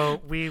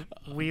 So we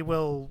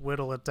will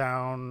whittle it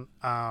down.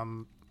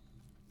 I'm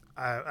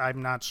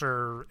not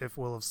sure if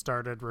we'll have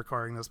started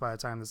recording this by the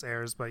time this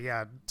airs, but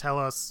yeah, tell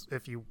us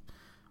if you.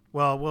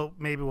 Well,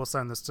 maybe we'll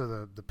send this to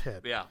the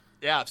pit. Yeah.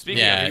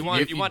 Speaking of, you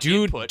want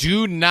input.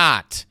 Do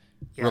not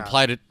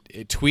reply to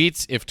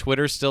tweets if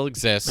Twitter still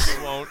exists,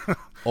 won't.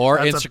 or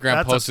That's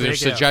Instagram posts with your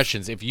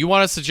suggestions. If you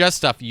want to suggest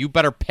stuff, you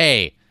better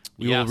pay.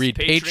 We will read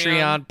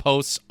Patreon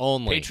posts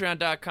only.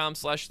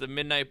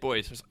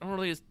 Patreon.com/the-midnight-boys. I don't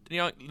really,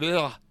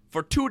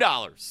 for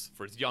 $2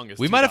 for as young as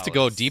we $2. might have to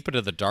go deep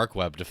into the dark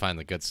web to find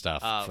the good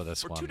stuff for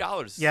this one. For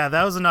 $2. Yeah,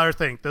 that was another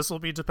thing. This will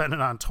be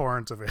dependent on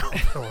torrent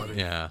availability.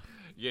 Yeah.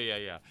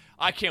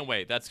 I can't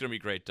wait. That's gonna be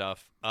great,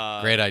 Duff.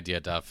 Great idea,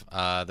 Duff.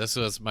 This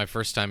was my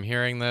first time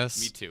hearing this.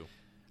 Me too.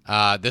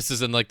 This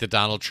is in like the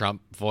Donald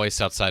Trump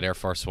voice outside Air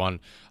Force One.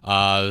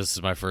 This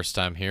is my first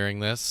time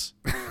hearing this.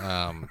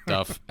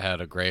 Duff had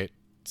a great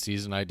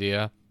season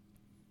idea.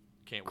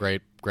 Can't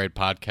wait. Great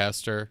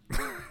podcaster.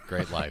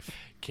 Great life.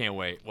 Can't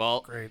wait.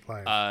 Well, great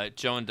life.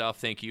 Joe and Duff,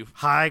 thank you.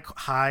 High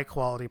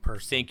quality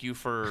person. Thank you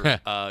for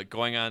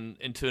going on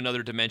into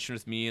another dimension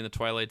with me in the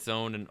Twilight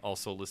Zone, and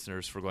also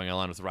listeners for going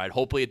along with the ride.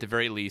 Hopefully, at the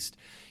very least,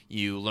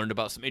 you learned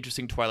about some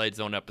interesting Twilight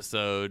Zone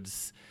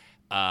episodes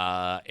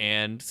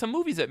and some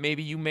movies that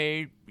maybe you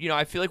may.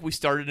 I feel like we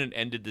started and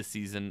ended the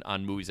season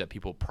on movies that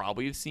people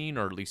probably have seen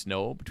or at least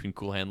know, between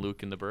Cool Hand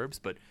Luke and the Burbs,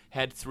 but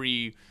had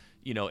three,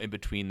 in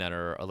between that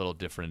are a little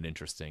different and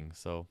interesting.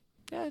 So.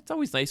 Yeah, it's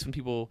always nice when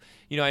people,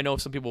 I know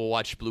some people will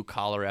watch Blue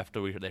Collar after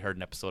they heard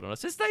an episode on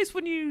us. It's nice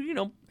when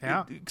you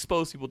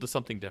expose people to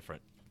something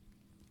different.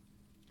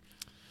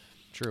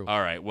 True.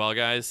 All right. Well,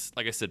 guys,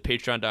 like I said,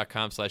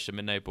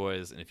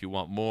 patreon.com/the-midnight-boys. And if you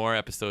want more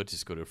episodes,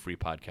 just go to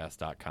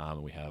freepodcast.com.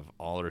 And we have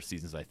all our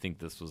seasons. I think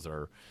this was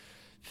our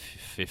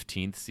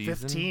 15th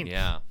season. 15th.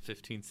 Yeah,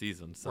 15th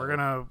season. So. We're going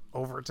to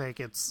overtake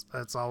It's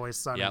Always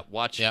Sunny. Yeah,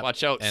 watch out,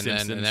 and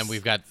Simpsons. then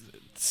we've got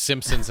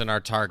Simpsons in our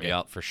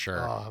target for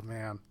sure. Oh,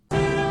 man.